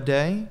heard that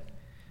day.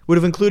 Would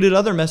have included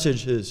other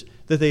messages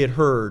that they had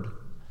heard.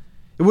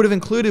 It would have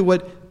included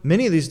what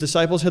many of these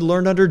disciples had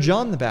learned under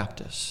John the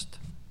Baptist.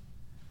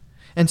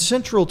 And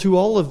central to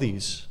all of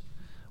these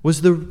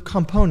was the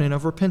component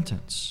of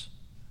repentance.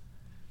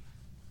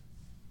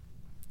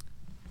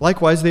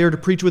 Likewise, they are to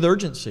preach with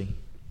urgency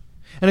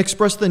and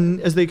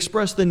as they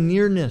express the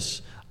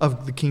nearness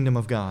of the kingdom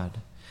of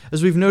God.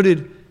 As we've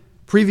noted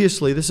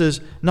previously, this is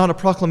not a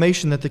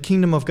proclamation that the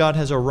kingdom of God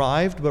has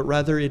arrived, but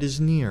rather it is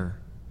near.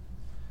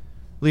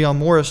 Leon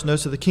Morris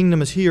notes that the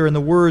kingdom is here in the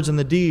words and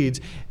the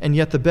deeds, and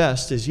yet the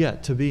best is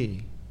yet to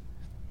be.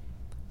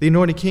 The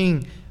anointed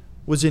king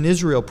was in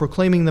Israel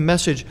proclaiming the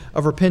message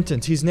of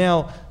repentance. He's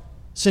now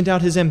sent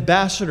out his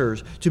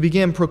ambassadors to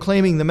begin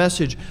proclaiming the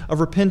message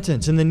of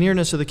repentance and the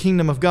nearness of the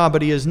kingdom of God,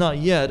 but he has not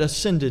yet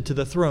ascended to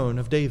the throne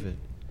of David.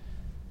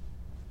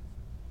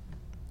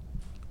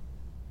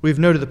 We've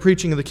noted the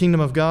preaching of the kingdom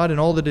of God and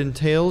all that it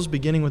entails,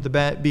 beginning with the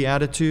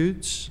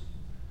Beatitudes.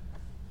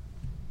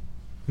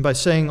 And by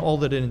saying all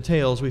that it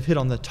entails, we've hit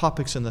on the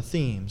topics and the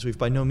themes. We've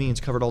by no means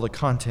covered all the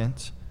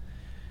content.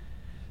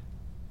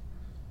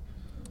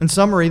 In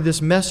summary,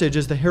 this message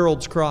is the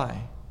herald's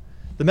cry.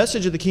 The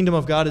message of the kingdom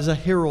of God is a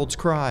herald's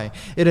cry.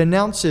 It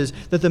announces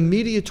that the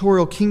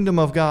mediatorial kingdom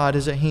of God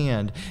is at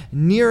hand,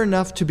 near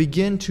enough to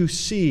begin to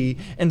see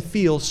and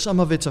feel some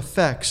of its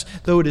effects,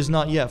 though it is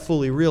not yet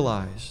fully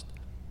realized.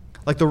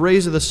 Like the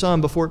rays of the sun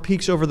before it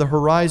peaks over the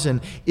horizon,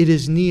 it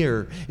is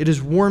near. It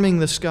is warming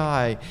the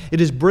sky.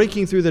 It is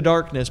breaking through the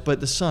darkness,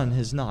 but the sun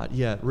has not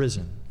yet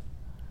risen.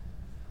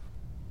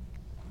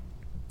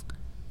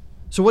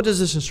 So what does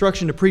this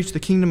instruction to preach the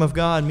kingdom of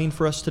God mean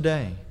for us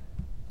today?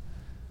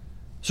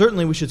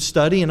 Certainly we should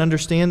study and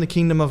understand the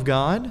kingdom of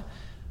God,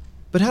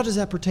 but how does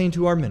that pertain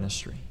to our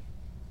ministry?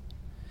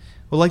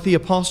 Well, like the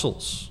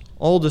apostles,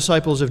 all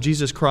disciples of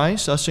Jesus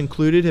Christ, us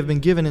included, have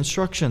been given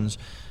instructions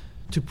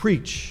to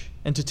preach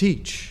and to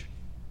teach.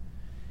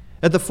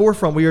 At the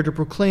forefront, we are to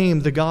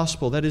proclaim the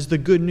gospel, that is the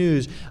good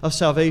news of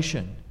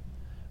salvation.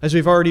 As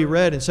we've already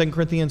read in 2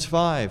 Corinthians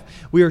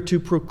 5, we are to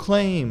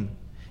proclaim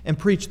and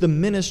preach the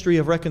ministry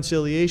of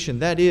reconciliation,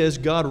 that is,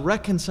 God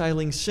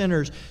reconciling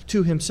sinners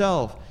to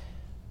himself,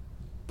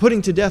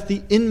 putting to death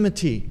the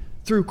enmity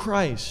through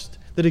Christ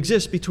that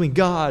exists between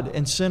God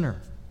and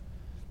sinner.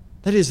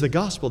 That is the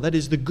gospel. That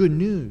is the good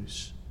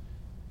news.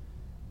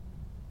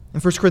 In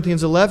 1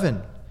 Corinthians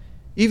 11,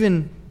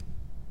 even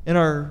in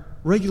our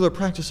regular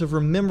practice of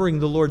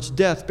remembering the Lord's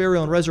death,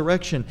 burial, and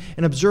resurrection,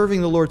 and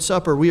observing the Lord's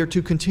Supper, we are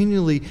to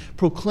continually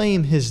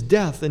proclaim his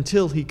death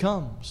until he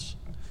comes.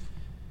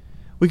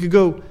 We could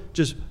go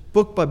just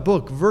book by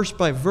book, verse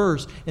by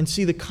verse, and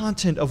see the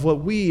content of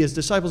what we as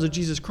disciples of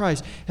Jesus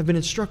Christ have been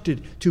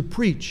instructed to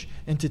preach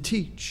and to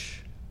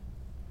teach.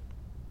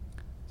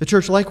 The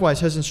church likewise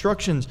has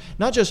instructions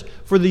not just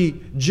for the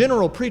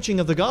general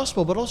preaching of the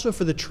gospel, but also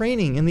for the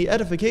training and the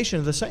edification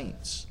of the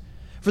saints,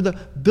 for the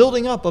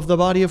building up of the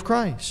body of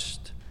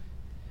Christ.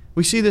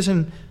 We see this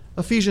in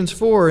Ephesians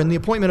 4 in the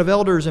appointment of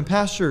elders and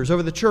pastors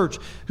over the church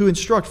who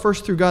instruct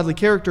first through godly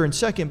character and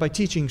second by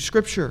teaching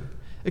Scripture,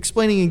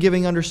 explaining and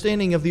giving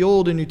understanding of the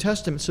Old and New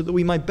Testament so that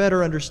we might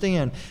better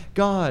understand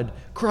God,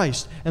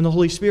 Christ, and the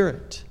Holy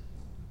Spirit.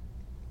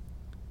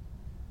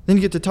 Then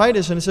you get to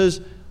Titus and it says,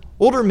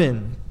 older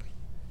men,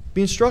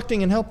 be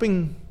instructing and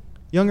helping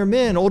younger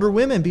men. Older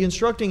women, be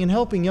instructing and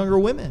helping younger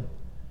women.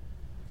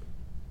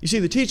 You see,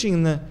 the teaching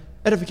and the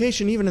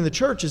edification even in the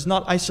church is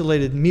not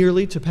isolated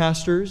merely to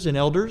pastors and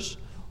elders,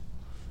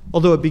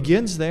 although it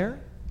begins there.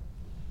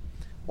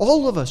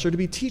 All of us are to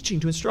be teaching,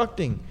 to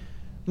instructing,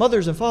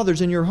 mothers and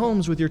fathers in your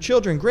homes with your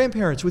children,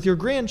 grandparents with your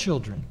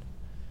grandchildren,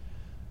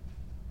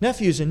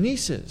 nephews and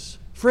nieces,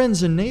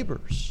 friends and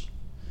neighbors,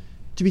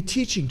 to be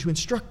teaching, to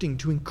instructing,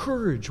 to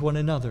encourage one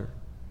another.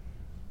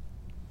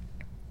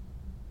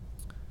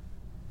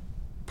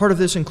 Part of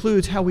this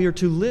includes how we are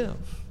to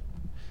live.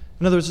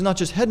 In other words, it's not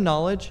just head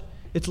knowledge,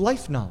 it's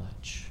life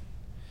knowledge.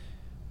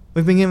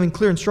 We've been given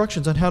clear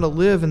instructions on how to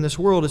live in this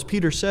world, as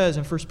Peter says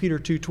in 1 Peter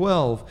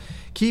 2:12,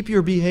 keep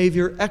your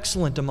behavior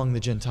excellent among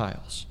the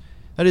Gentiles.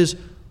 That is,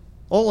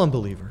 all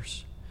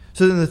unbelievers,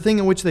 so that in the thing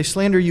in which they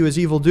slander you as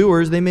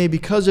evildoers, they may,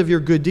 because of your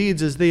good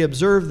deeds as they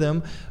observe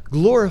them,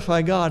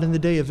 glorify God in the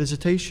day of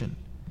visitation.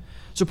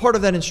 So part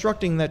of that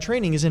instructing, that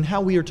training, is in how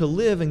we are to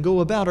live and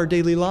go about our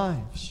daily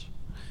lives.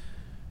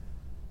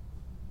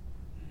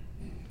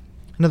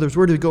 In other words,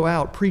 we're to go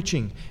out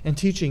preaching and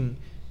teaching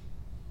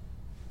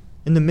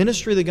in the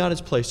ministry that God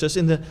has placed us,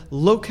 in the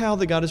locale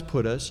that God has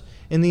put us,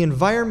 in the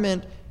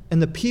environment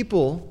and the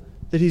people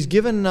that he's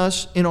given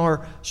us in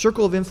our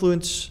circle of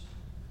influence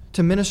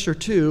to minister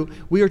to.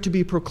 We are to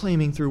be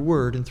proclaiming through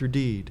word and through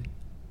deed.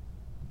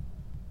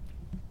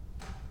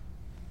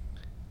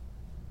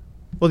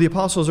 Well, the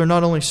apostles are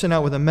not only sent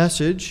out with a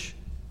message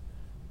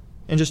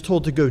and just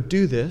told to go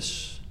do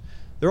this,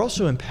 they're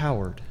also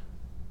empowered.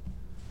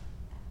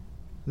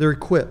 They're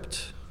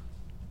equipped.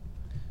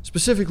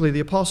 Specifically, the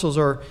apostles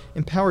are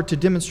empowered to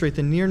demonstrate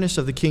the nearness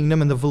of the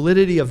kingdom and the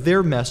validity of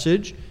their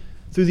message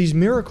through these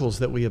miracles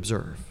that we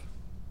observe.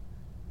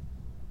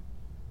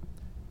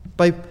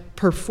 By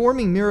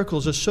performing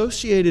miracles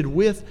associated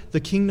with the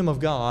kingdom of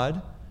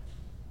God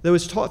that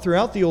was taught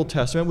throughout the Old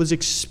Testament, was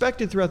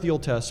expected throughout the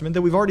Old Testament,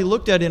 that we've already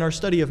looked at in our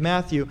study of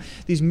Matthew,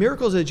 these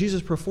miracles that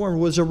Jesus performed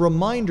was a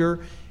reminder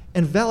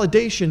and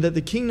validation that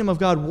the kingdom of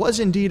God was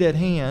indeed at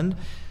hand.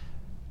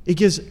 It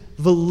gives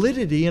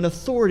validity and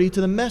authority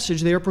to the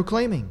message they are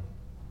proclaiming.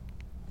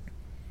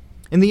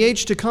 In the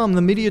age to come,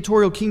 the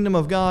mediatorial kingdom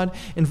of God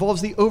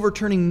involves the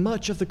overturning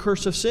much of the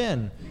curse of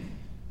sin,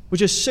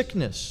 which is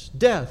sickness,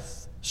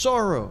 death,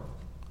 sorrow.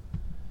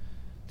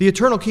 The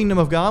eternal kingdom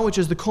of God, which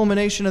is the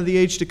culmination of the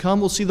age to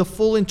come, will see the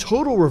full and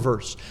total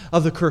reverse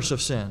of the curse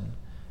of sin.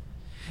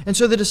 And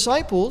so the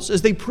disciples,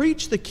 as they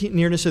preach the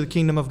nearness of the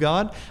kingdom of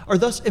God, are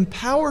thus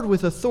empowered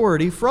with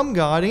authority from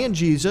God and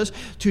Jesus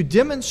to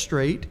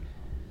demonstrate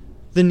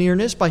the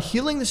nearness by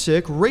healing the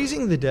sick,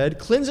 raising the dead,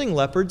 cleansing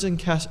lepers,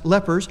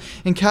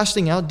 and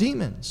casting out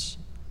demons.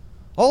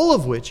 All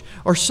of which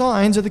are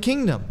signs of the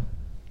kingdom,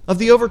 of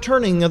the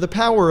overturning of the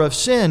power of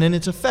sin and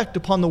its effect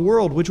upon the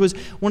world, which was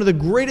one of the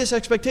greatest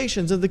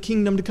expectations of the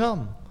kingdom to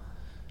come.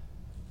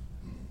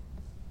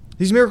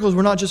 These miracles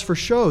were not just for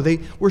show. They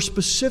were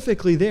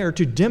specifically there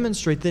to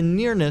demonstrate the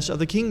nearness of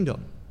the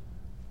kingdom.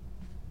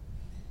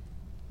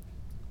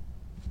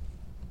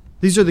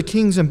 These are the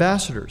king's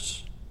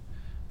ambassadors,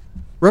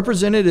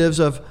 representatives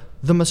of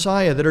the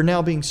Messiah that are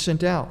now being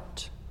sent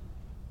out.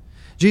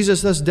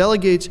 Jesus thus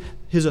delegates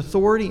his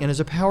authority and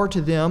his power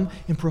to them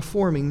in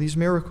performing these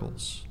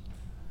miracles.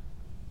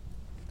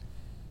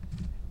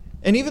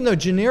 And even though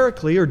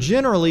generically or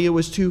generally it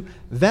was to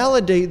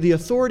validate the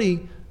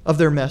authority of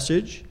their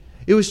message,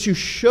 it was to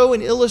show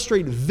and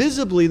illustrate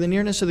visibly the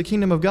nearness of the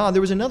kingdom of God,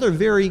 there was another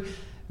very,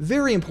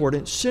 very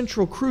important,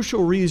 central,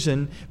 crucial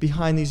reason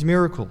behind these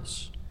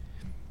miracles.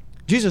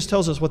 Jesus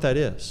tells us what that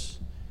is,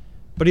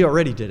 but he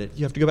already did it.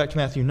 You have to go back to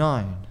Matthew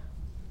 9.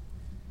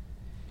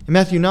 In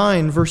Matthew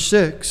 9, verse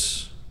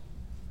 6,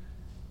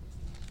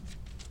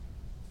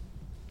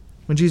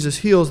 when Jesus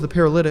heals the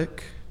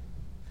paralytic,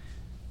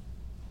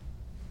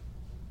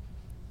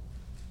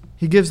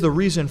 he gives the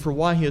reason for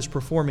why he is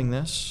performing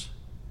this.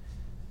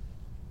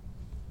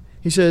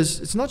 He says,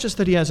 it's not just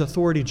that he has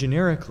authority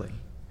generically.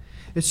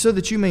 It's so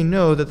that you may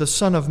know that the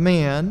Son of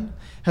Man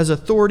has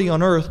authority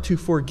on earth to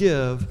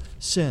forgive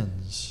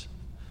sins.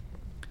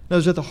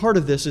 Notice at the heart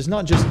of this is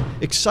not just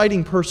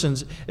exciting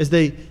persons as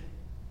they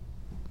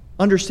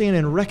understand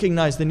and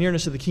recognize the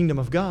nearness of the kingdom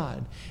of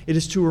God. It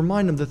is to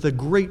remind them that the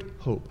great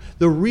hope,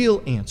 the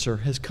real answer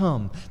has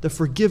come, the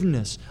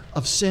forgiveness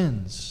of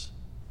sins.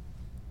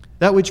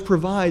 That which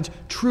provides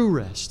true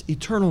rest,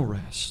 eternal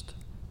rest.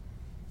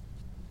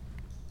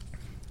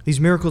 These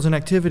miracles and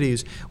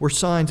activities were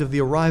signs of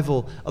the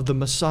arrival of the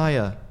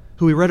Messiah,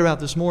 who we read about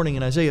this morning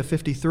in Isaiah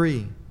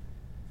 53.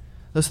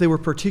 Thus, they were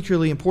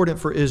particularly important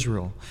for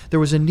Israel. There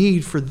was a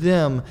need for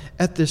them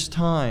at this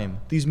time,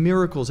 these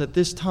miracles at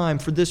this time,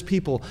 for this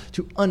people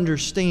to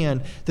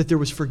understand that there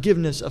was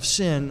forgiveness of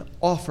sin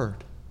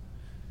offered.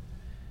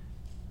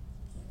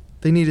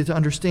 They needed to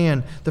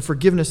understand the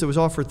forgiveness that was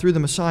offered through the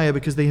Messiah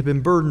because they had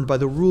been burdened by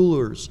the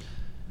rulers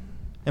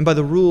and by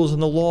the rules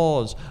and the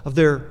laws of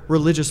their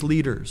religious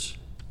leaders.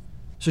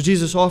 So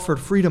Jesus offered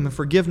freedom and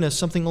forgiveness,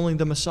 something only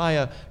the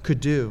Messiah could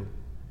do.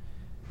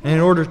 And in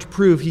order to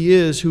prove he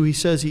is who he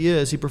says he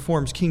is, he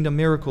performs kingdom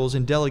miracles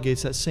and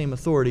delegates that same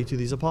authority to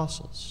these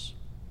apostles.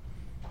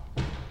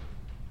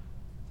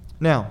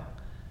 Now,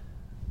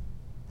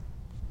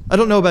 I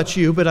don't know about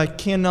you, but I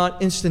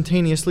cannot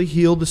instantaneously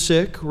heal the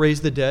sick,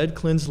 raise the dead,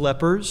 cleanse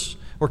lepers,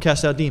 or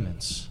cast out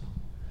demons.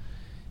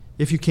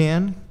 If you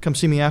can, come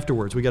see me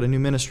afterwards. We got a new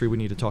ministry we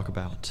need to talk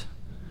about.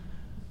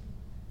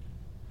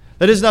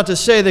 That is not to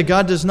say that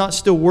God does not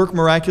still work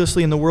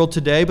miraculously in the world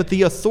today, but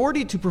the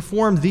authority to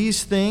perform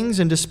these things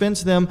and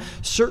dispense them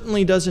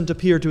certainly doesn't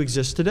appear to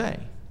exist today.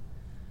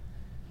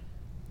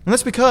 And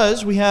that's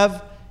because we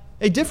have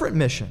a different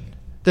mission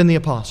than the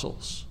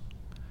apostles.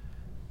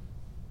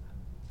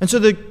 And so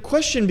the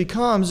question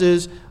becomes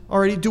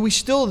do we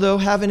still, though,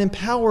 have an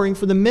empowering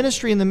for the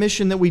ministry and the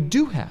mission that we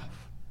do have?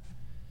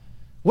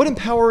 What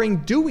empowering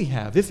do we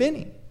have, if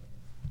any?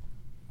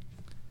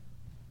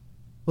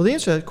 Well, the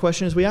answer to that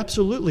question is we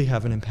absolutely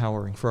have an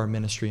empowering for our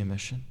ministry and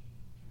mission.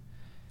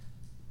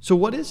 So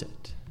what is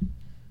it?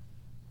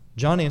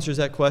 John answers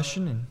that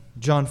question in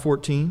John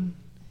 14,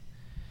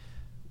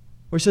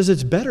 where he says,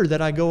 it's better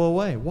that I go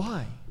away.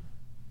 Why?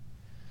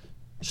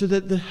 So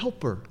that the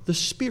Helper, the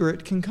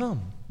Spirit, can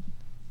come.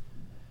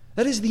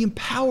 That is the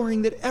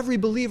empowering that every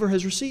believer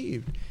has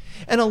received.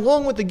 And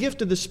along with the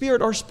gift of the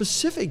Spirit are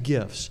specific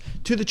gifts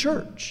to the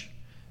church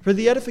for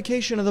the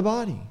edification of the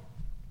body.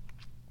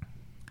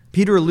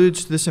 Peter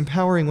alludes to this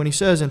empowering when he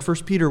says in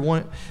 1 Peter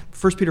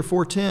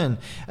 4:10,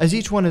 as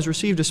each one has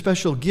received a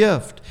special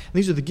gift, and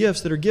these are the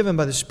gifts that are given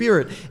by the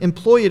Spirit,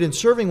 employ it in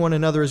serving one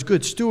another as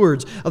good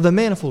stewards of the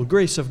manifold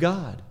grace of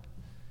God.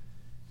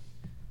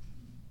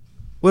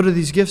 What are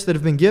these gifts that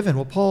have been given?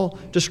 Well, Paul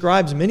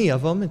describes many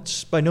of them.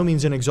 It's by no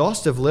means an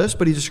exhaustive list,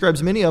 but he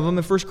describes many of them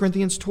in 1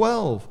 Corinthians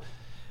 12.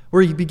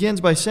 Where he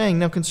begins by saying,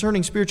 now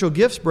concerning spiritual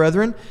gifts,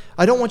 brethren,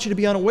 I don't want you to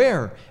be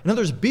unaware. In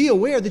other words, be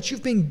aware that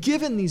you've been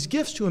given these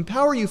gifts to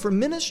empower you for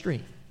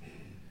ministry. And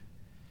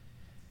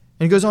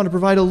he goes on to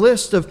provide a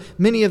list of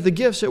many of the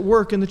gifts at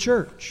work in the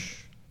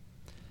church.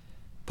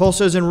 Paul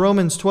says in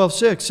Romans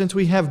 12:6, since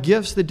we have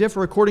gifts that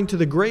differ according to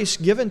the grace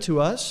given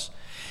to us,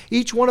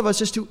 each one of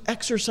us is to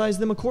exercise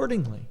them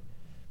accordingly.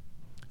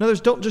 In other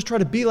words, don't just try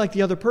to be like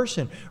the other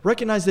person.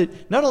 Recognize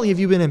that not only have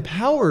you been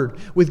empowered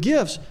with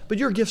gifts, but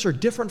your gifts are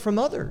different from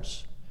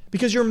others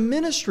because your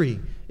ministry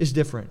is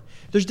different.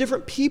 There's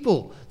different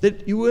people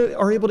that you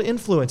are able to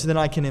influence than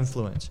I can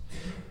influence.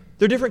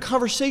 There are different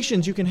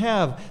conversations you can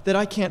have that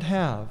I can't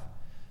have.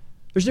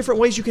 There's different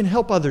ways you can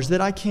help others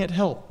that I can't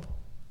help.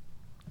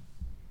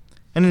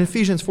 And in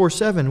Ephesians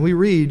 4:7, we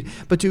read,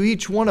 but to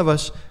each one of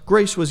us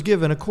grace was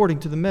given according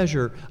to the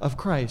measure of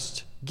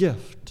Christ's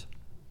gift.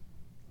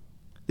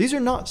 These are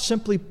not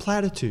simply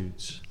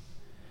platitudes.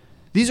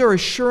 These are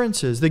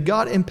assurances that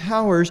God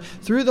empowers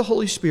through the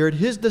Holy Spirit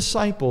His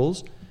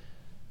disciples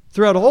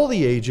throughout all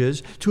the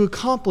ages to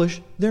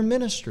accomplish their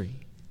ministry.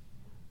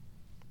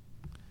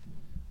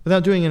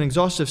 Without doing an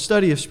exhaustive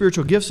study of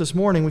spiritual gifts this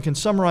morning, we can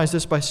summarize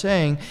this by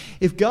saying,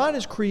 if God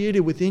has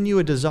created within you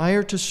a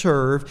desire to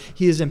serve,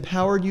 He has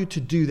empowered you to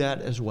do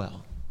that as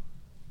well.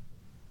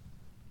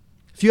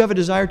 If you have a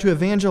desire to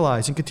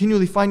evangelize and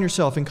continually find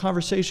yourself in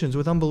conversations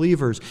with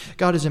unbelievers,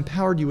 God has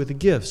empowered you with the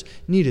gifts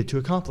needed to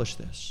accomplish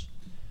this.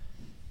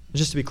 And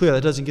just to be clear,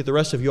 that doesn't get the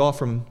rest of you off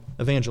from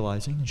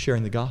evangelizing and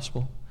sharing the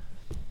gospel.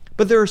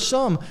 But there are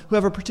some who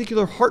have a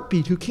particular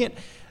heartbeat who can't,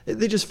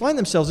 they just find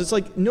themselves, it's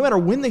like no matter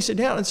when they sit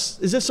down, it's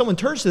as if someone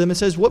turns to them and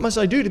says, what must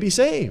I do to be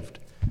saved?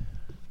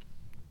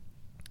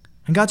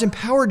 And God's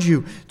empowered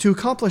you to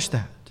accomplish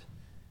that.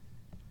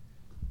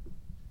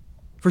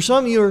 For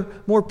some, you're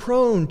more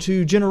prone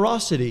to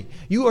generosity.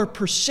 You are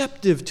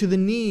perceptive to the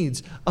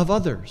needs of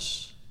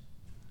others.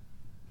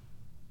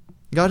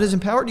 God has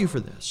empowered you for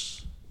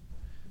this.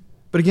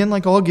 But again,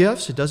 like all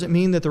gifts, it doesn't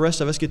mean that the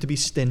rest of us get to be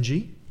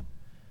stingy.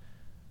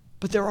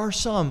 But there are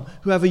some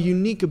who have a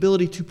unique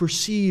ability to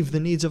perceive the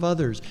needs of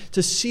others,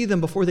 to see them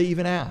before they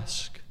even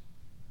ask.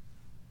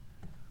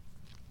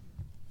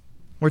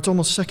 Or it's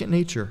almost second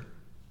nature.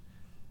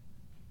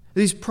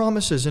 These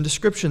promises and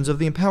descriptions of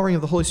the empowering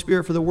of the Holy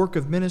Spirit for the work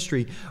of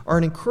ministry are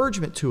an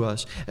encouragement to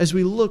us as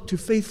we look to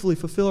faithfully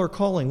fulfill our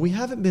calling. We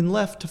haven't been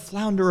left to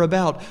flounder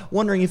about,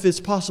 wondering if it's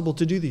possible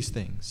to do these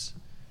things.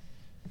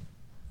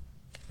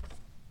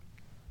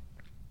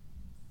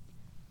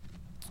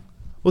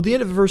 Well, at the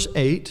end of verse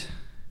 8,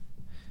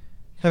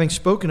 having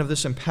spoken of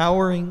this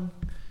empowering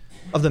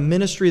of the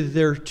ministry that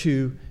they're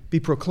to be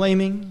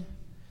proclaiming,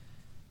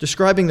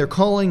 describing their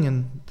calling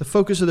and the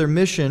focus of their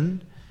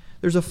mission,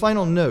 there's a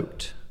final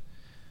note.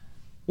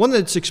 One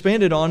that's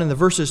expanded on in the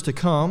verses to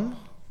come.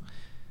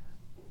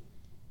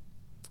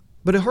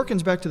 But it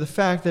harkens back to the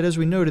fact that, as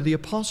we noted, the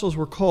apostles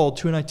were called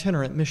to an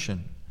itinerant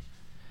mission.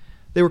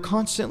 They were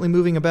constantly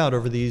moving about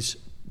over these,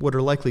 what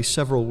are likely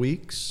several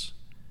weeks.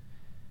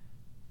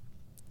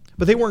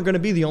 But they weren't going to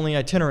be the only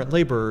itinerant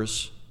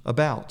laborers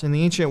about. In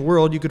the ancient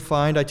world, you could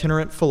find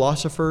itinerant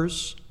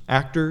philosophers,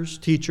 actors,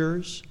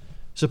 teachers,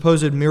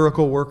 supposed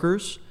miracle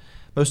workers,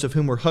 most of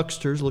whom were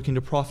hucksters looking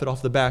to profit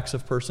off the backs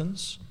of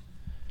persons.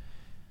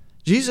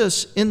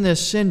 Jesus, in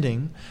this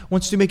sending,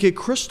 wants to make it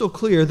crystal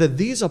clear that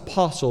these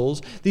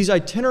apostles, these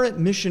itinerant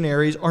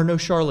missionaries, are no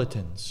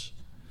charlatans.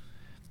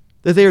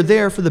 That they are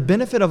there for the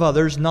benefit of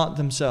others, not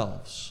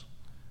themselves.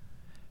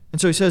 And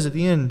so he says at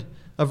the end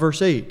of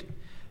verse 8,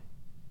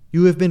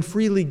 you have been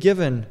freely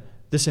given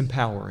this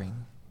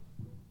empowering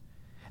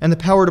and the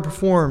power to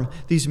perform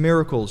these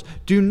miracles.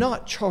 Do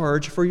not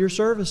charge for your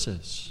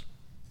services.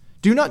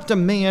 Do not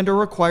demand or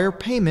require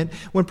payment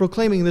when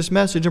proclaiming this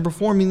message and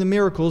performing the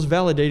miracles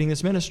validating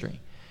this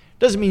ministry.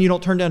 Doesn't mean you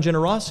don't turn down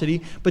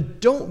generosity,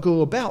 but don't go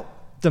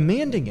about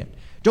demanding it.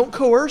 Don't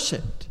coerce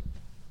it.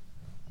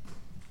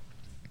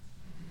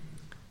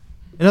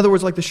 In other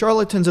words, like the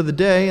charlatans of the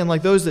day and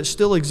like those that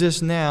still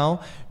exist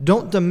now,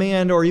 don't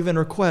demand or even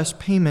request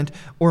payment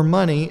or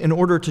money in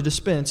order to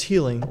dispense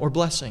healing or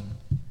blessing.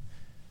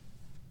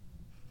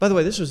 By the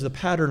way, this was the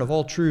pattern of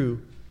all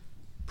true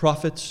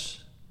prophets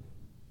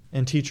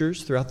and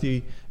teachers throughout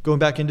going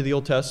back into the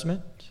Old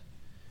Testament.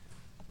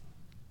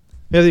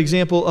 We have the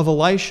example of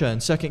Elisha in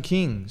 2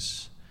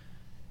 Kings.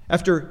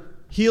 After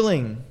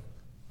healing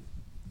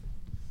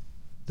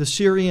the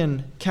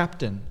Syrian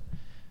captain,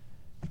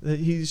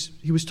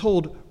 he was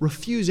told,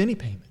 refuse any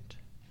payment.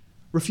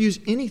 Refuse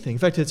anything. In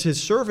fact, it's his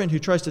servant who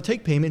tries to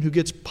take payment who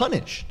gets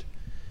punished.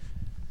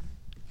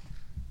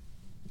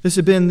 This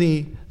had been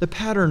the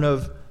pattern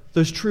of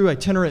those true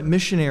itinerant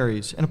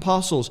missionaries and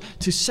apostles,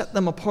 to set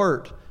them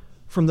apart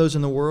from those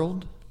in the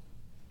world,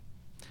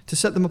 to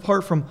set them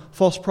apart from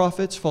false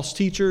prophets, false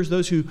teachers,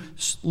 those who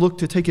look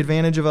to take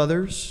advantage of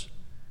others.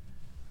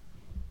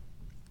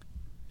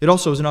 It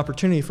also is an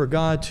opportunity for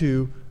God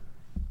to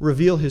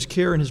reveal His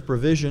care and His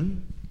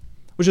provision,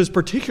 which is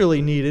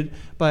particularly needed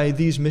by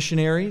these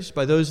missionaries,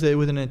 by those that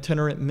with an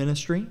itinerant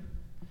ministry,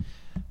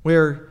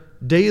 where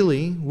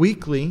daily,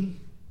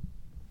 weekly,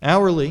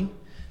 hourly,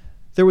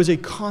 there was a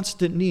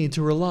constant need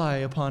to rely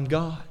upon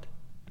God.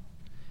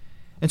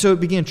 And so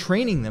it began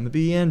training them. It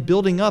began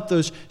building up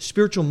those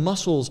spiritual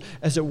muscles,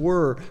 as it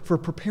were, for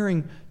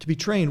preparing to be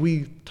trained.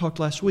 We talked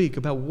last week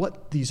about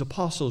what these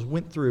apostles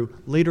went through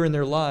later in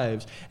their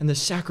lives and the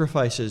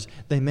sacrifices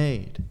they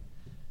made.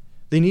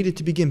 They needed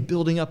to begin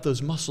building up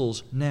those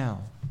muscles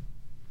now.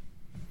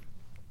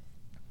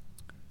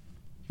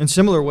 In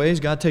similar ways,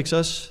 God takes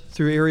us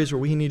through areas where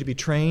we need to be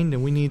trained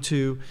and we need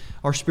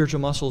our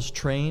spiritual muscles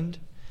trained.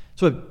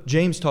 That's what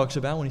James talks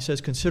about when he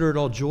says, consider it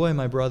all joy,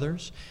 my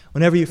brothers,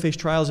 whenever you face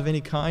trials of any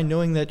kind,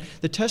 knowing that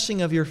the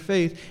testing of your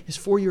faith is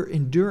for your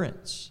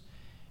endurance.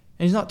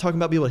 And he's not talking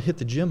about being able to hit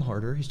the gym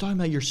harder. He's talking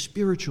about your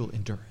spiritual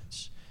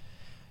endurance,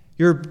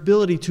 your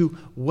ability to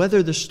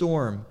weather the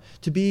storm,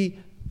 to be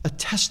a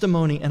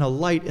testimony and a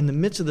light in the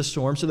midst of the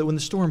storm so that when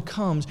the storm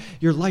comes,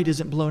 your light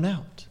isn't blown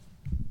out.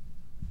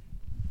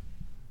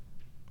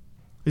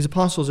 These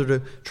apostles are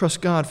to trust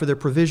God for their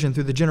provision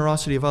through the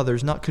generosity of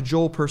others, not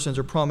cajole persons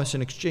or promise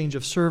in exchange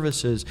of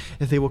services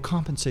if they will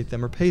compensate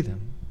them or pay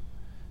them.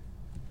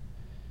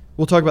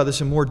 We'll talk about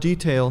this in more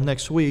detail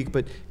next week,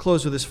 but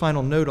close with this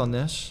final note on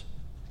this.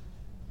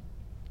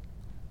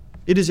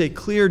 It is a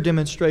clear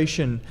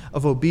demonstration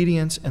of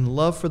obedience and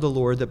love for the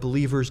Lord that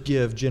believers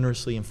give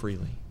generously and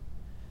freely.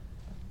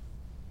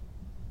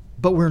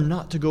 but we're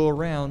not to go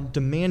around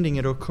demanding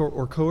it or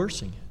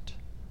coercing it.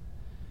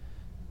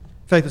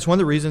 In fact, that's one of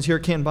the reasons here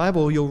at Canton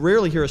Bible, you'll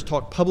rarely hear us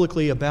talk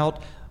publicly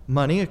about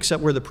money,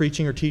 except where the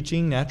preaching or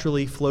teaching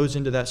naturally flows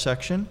into that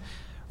section.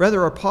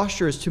 Rather, our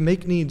posture is to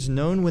make needs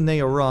known when they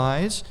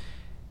arise,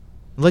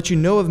 let you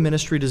know of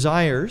ministry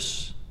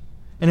desires,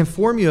 and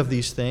inform you of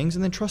these things,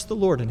 and then trust the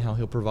Lord in how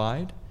He'll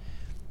provide,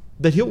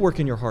 that He'll work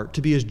in your heart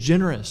to be as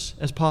generous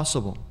as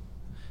possible,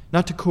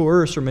 not to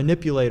coerce or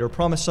manipulate or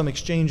promise some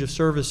exchange of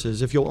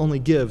services if you'll only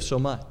give so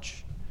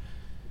much.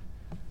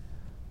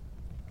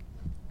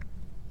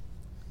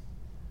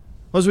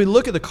 Well, as we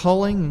look at the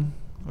calling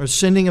or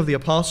sending of the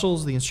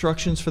apostles, the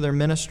instructions for their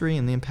ministry,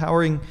 and the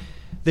empowering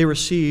they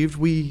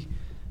received,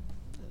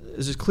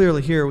 as is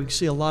clearly here, we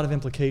see a lot of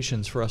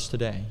implications for us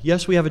today.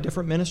 Yes, we have a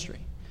different ministry.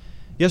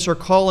 Yes, our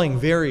calling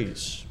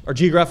varies. Our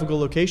geographical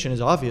location is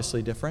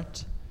obviously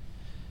different.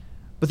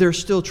 But there are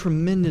still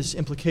tremendous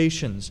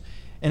implications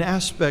and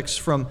aspects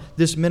from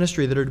this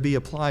ministry that are to be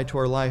applied to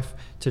our life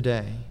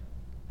today.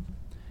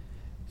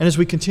 And as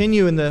we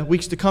continue in the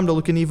weeks to come to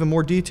look in even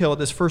more detail at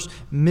this first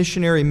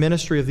missionary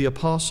ministry of the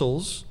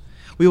apostles,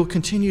 we will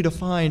continue to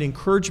find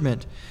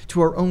encouragement to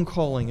our own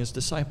calling as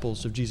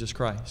disciples of Jesus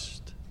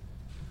Christ.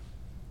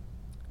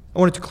 I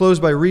wanted to close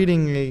by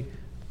reading a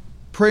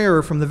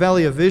prayer from the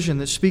Valley of Vision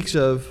that speaks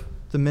of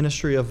the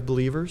ministry of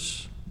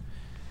believers.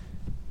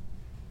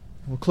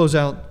 We'll close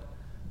out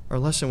our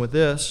lesson with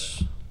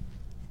this.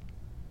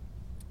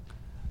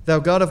 Thou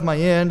God of my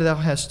end, Thou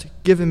hast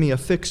given me a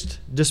fixed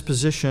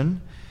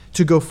disposition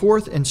to go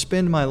forth and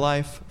spend my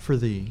life for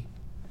Thee.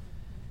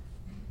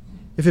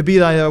 If it be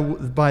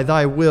by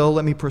Thy will,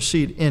 let me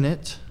proceed in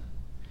it.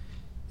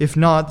 If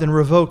not, then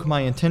revoke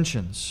my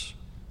intentions.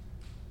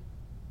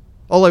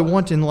 All I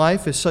want in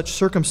life is such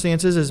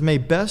circumstances as may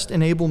best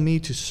enable me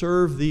to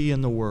serve Thee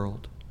in the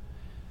world.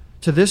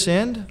 To this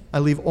end, I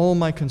leave all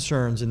my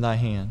concerns in Thy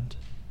hand.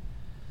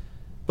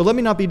 But let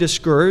me not be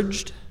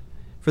discouraged,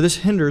 for this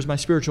hinders my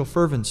spiritual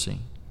fervency.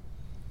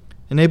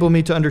 Enable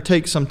me to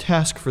undertake some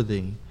task for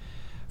Thee,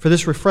 for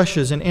this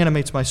refreshes and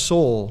animates my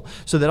soul,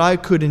 so that I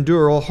could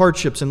endure all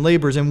hardships and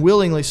labors and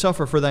willingly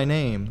suffer for Thy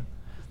name.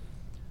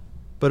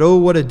 But oh,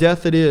 what a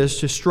death it is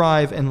to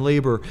strive and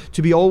labor,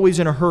 to be always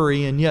in a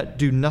hurry and yet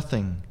do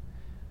nothing.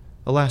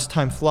 Alas,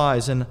 time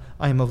flies, and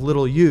I am of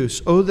little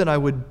use. Oh, that I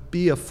would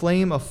be a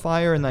flame of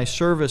fire in Thy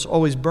service,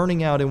 always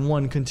burning out in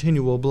one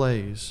continual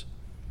blaze.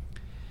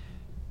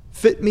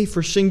 Fit me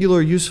for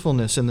singular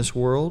usefulness in this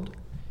world.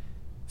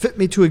 Fit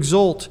me to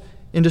exult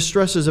in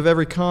distresses of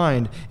every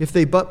kind, if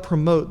they but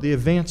promote the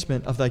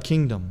advancement of Thy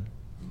kingdom.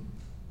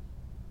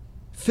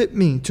 Fit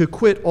me to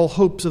quit all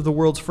hopes of the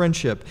world's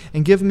friendship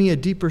and give me a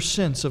deeper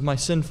sense of my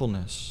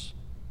sinfulness.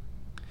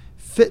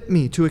 Fit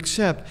me to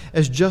accept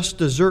as just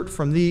desert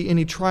from Thee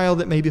any trial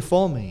that may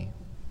befall me.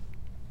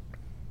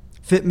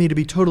 Fit me to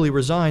be totally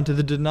resigned to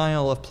the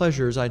denial of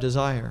pleasures I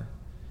desire,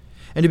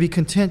 and to be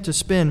content to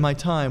spend my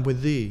time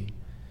with Thee.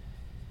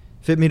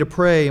 Fit me to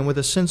pray, and with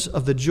a sense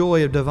of the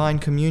joy of divine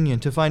communion,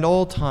 to find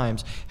all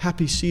times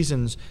happy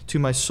seasons to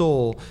my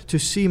soul, to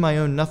see my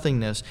own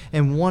nothingness,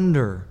 and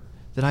wonder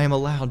that I am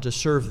allowed to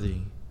serve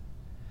Thee.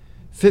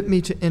 Fit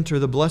me to enter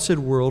the blessed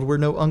world where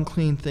no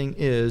unclean thing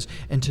is,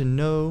 and to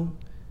know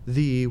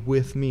Thee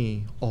with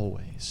me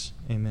always.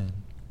 Amen.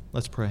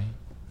 Let's pray.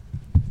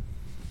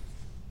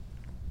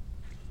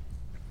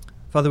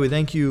 Father, we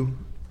thank You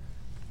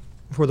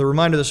for the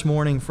reminder this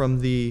morning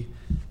from the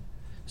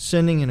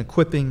sending and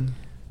equipping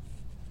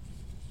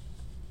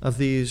of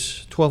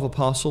these 12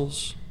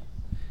 apostles.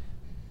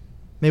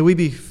 May we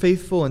be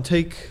faithful and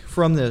take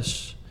from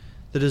this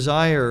the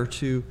desire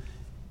to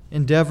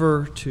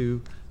endeavor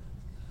to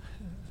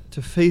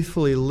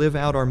faithfully live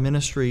out our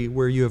ministry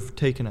where You have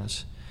taken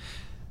us.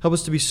 Help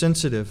us to be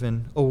sensitive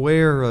and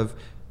aware of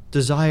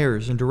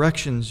desires and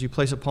directions You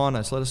place upon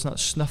us. Let us not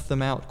snuff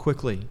them out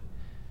quickly.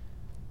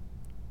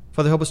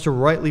 Father, help us to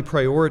rightly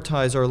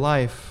prioritize our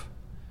life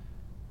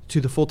to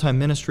the full-time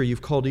ministry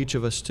You've called each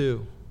of us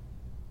to.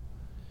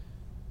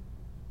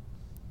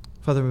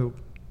 Father,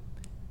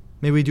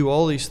 may we do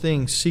all these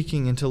things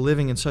seeking into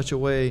living in such a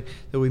way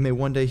that we may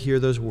one day hear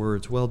those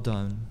words, "Well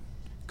done,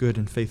 good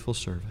and faithful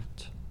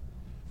servant."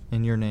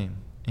 In Your name,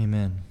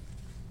 amen.